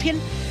champion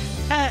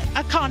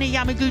Akane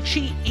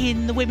Yamaguchi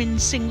in the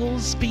women's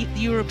singles beat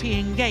the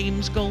European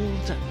Games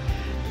gold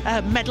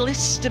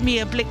medalist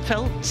Mia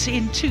Blickfeld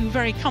in 2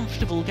 very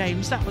comfortable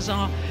games. That was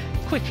our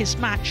quickest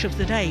match of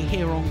the day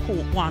here on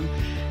court 1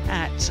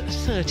 at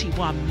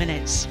 31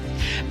 minutes.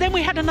 Then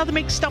we had another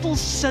mixed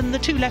doubles, and the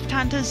 2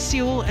 left-handers,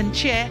 Seo and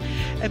Che,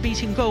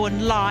 beating Go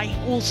and Lai,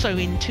 also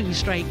in 2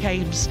 straight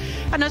games.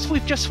 And as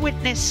we've just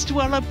witnessed,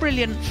 well, a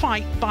brilliant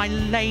fight by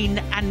Lane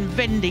and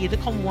Vendy, the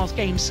Commonwealth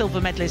Games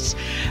silver medalists,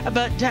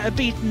 but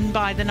beaten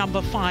by the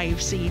number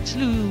 5 seeds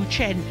Lu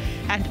Chen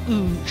and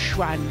Wu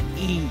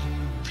Xuan-yi.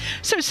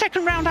 So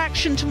second round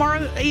action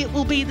tomorrow, it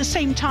will be the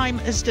same time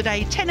as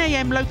today, 10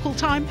 a.m. local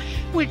time,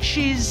 which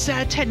is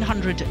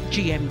 1000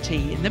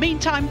 GMT. In the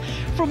meantime,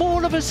 from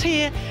all of us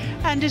here,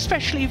 and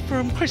especially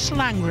from Chris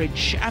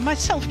Langridge and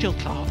myself, Jill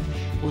Clark,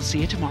 we'll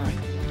see you tomorrow.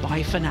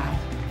 Bye for now.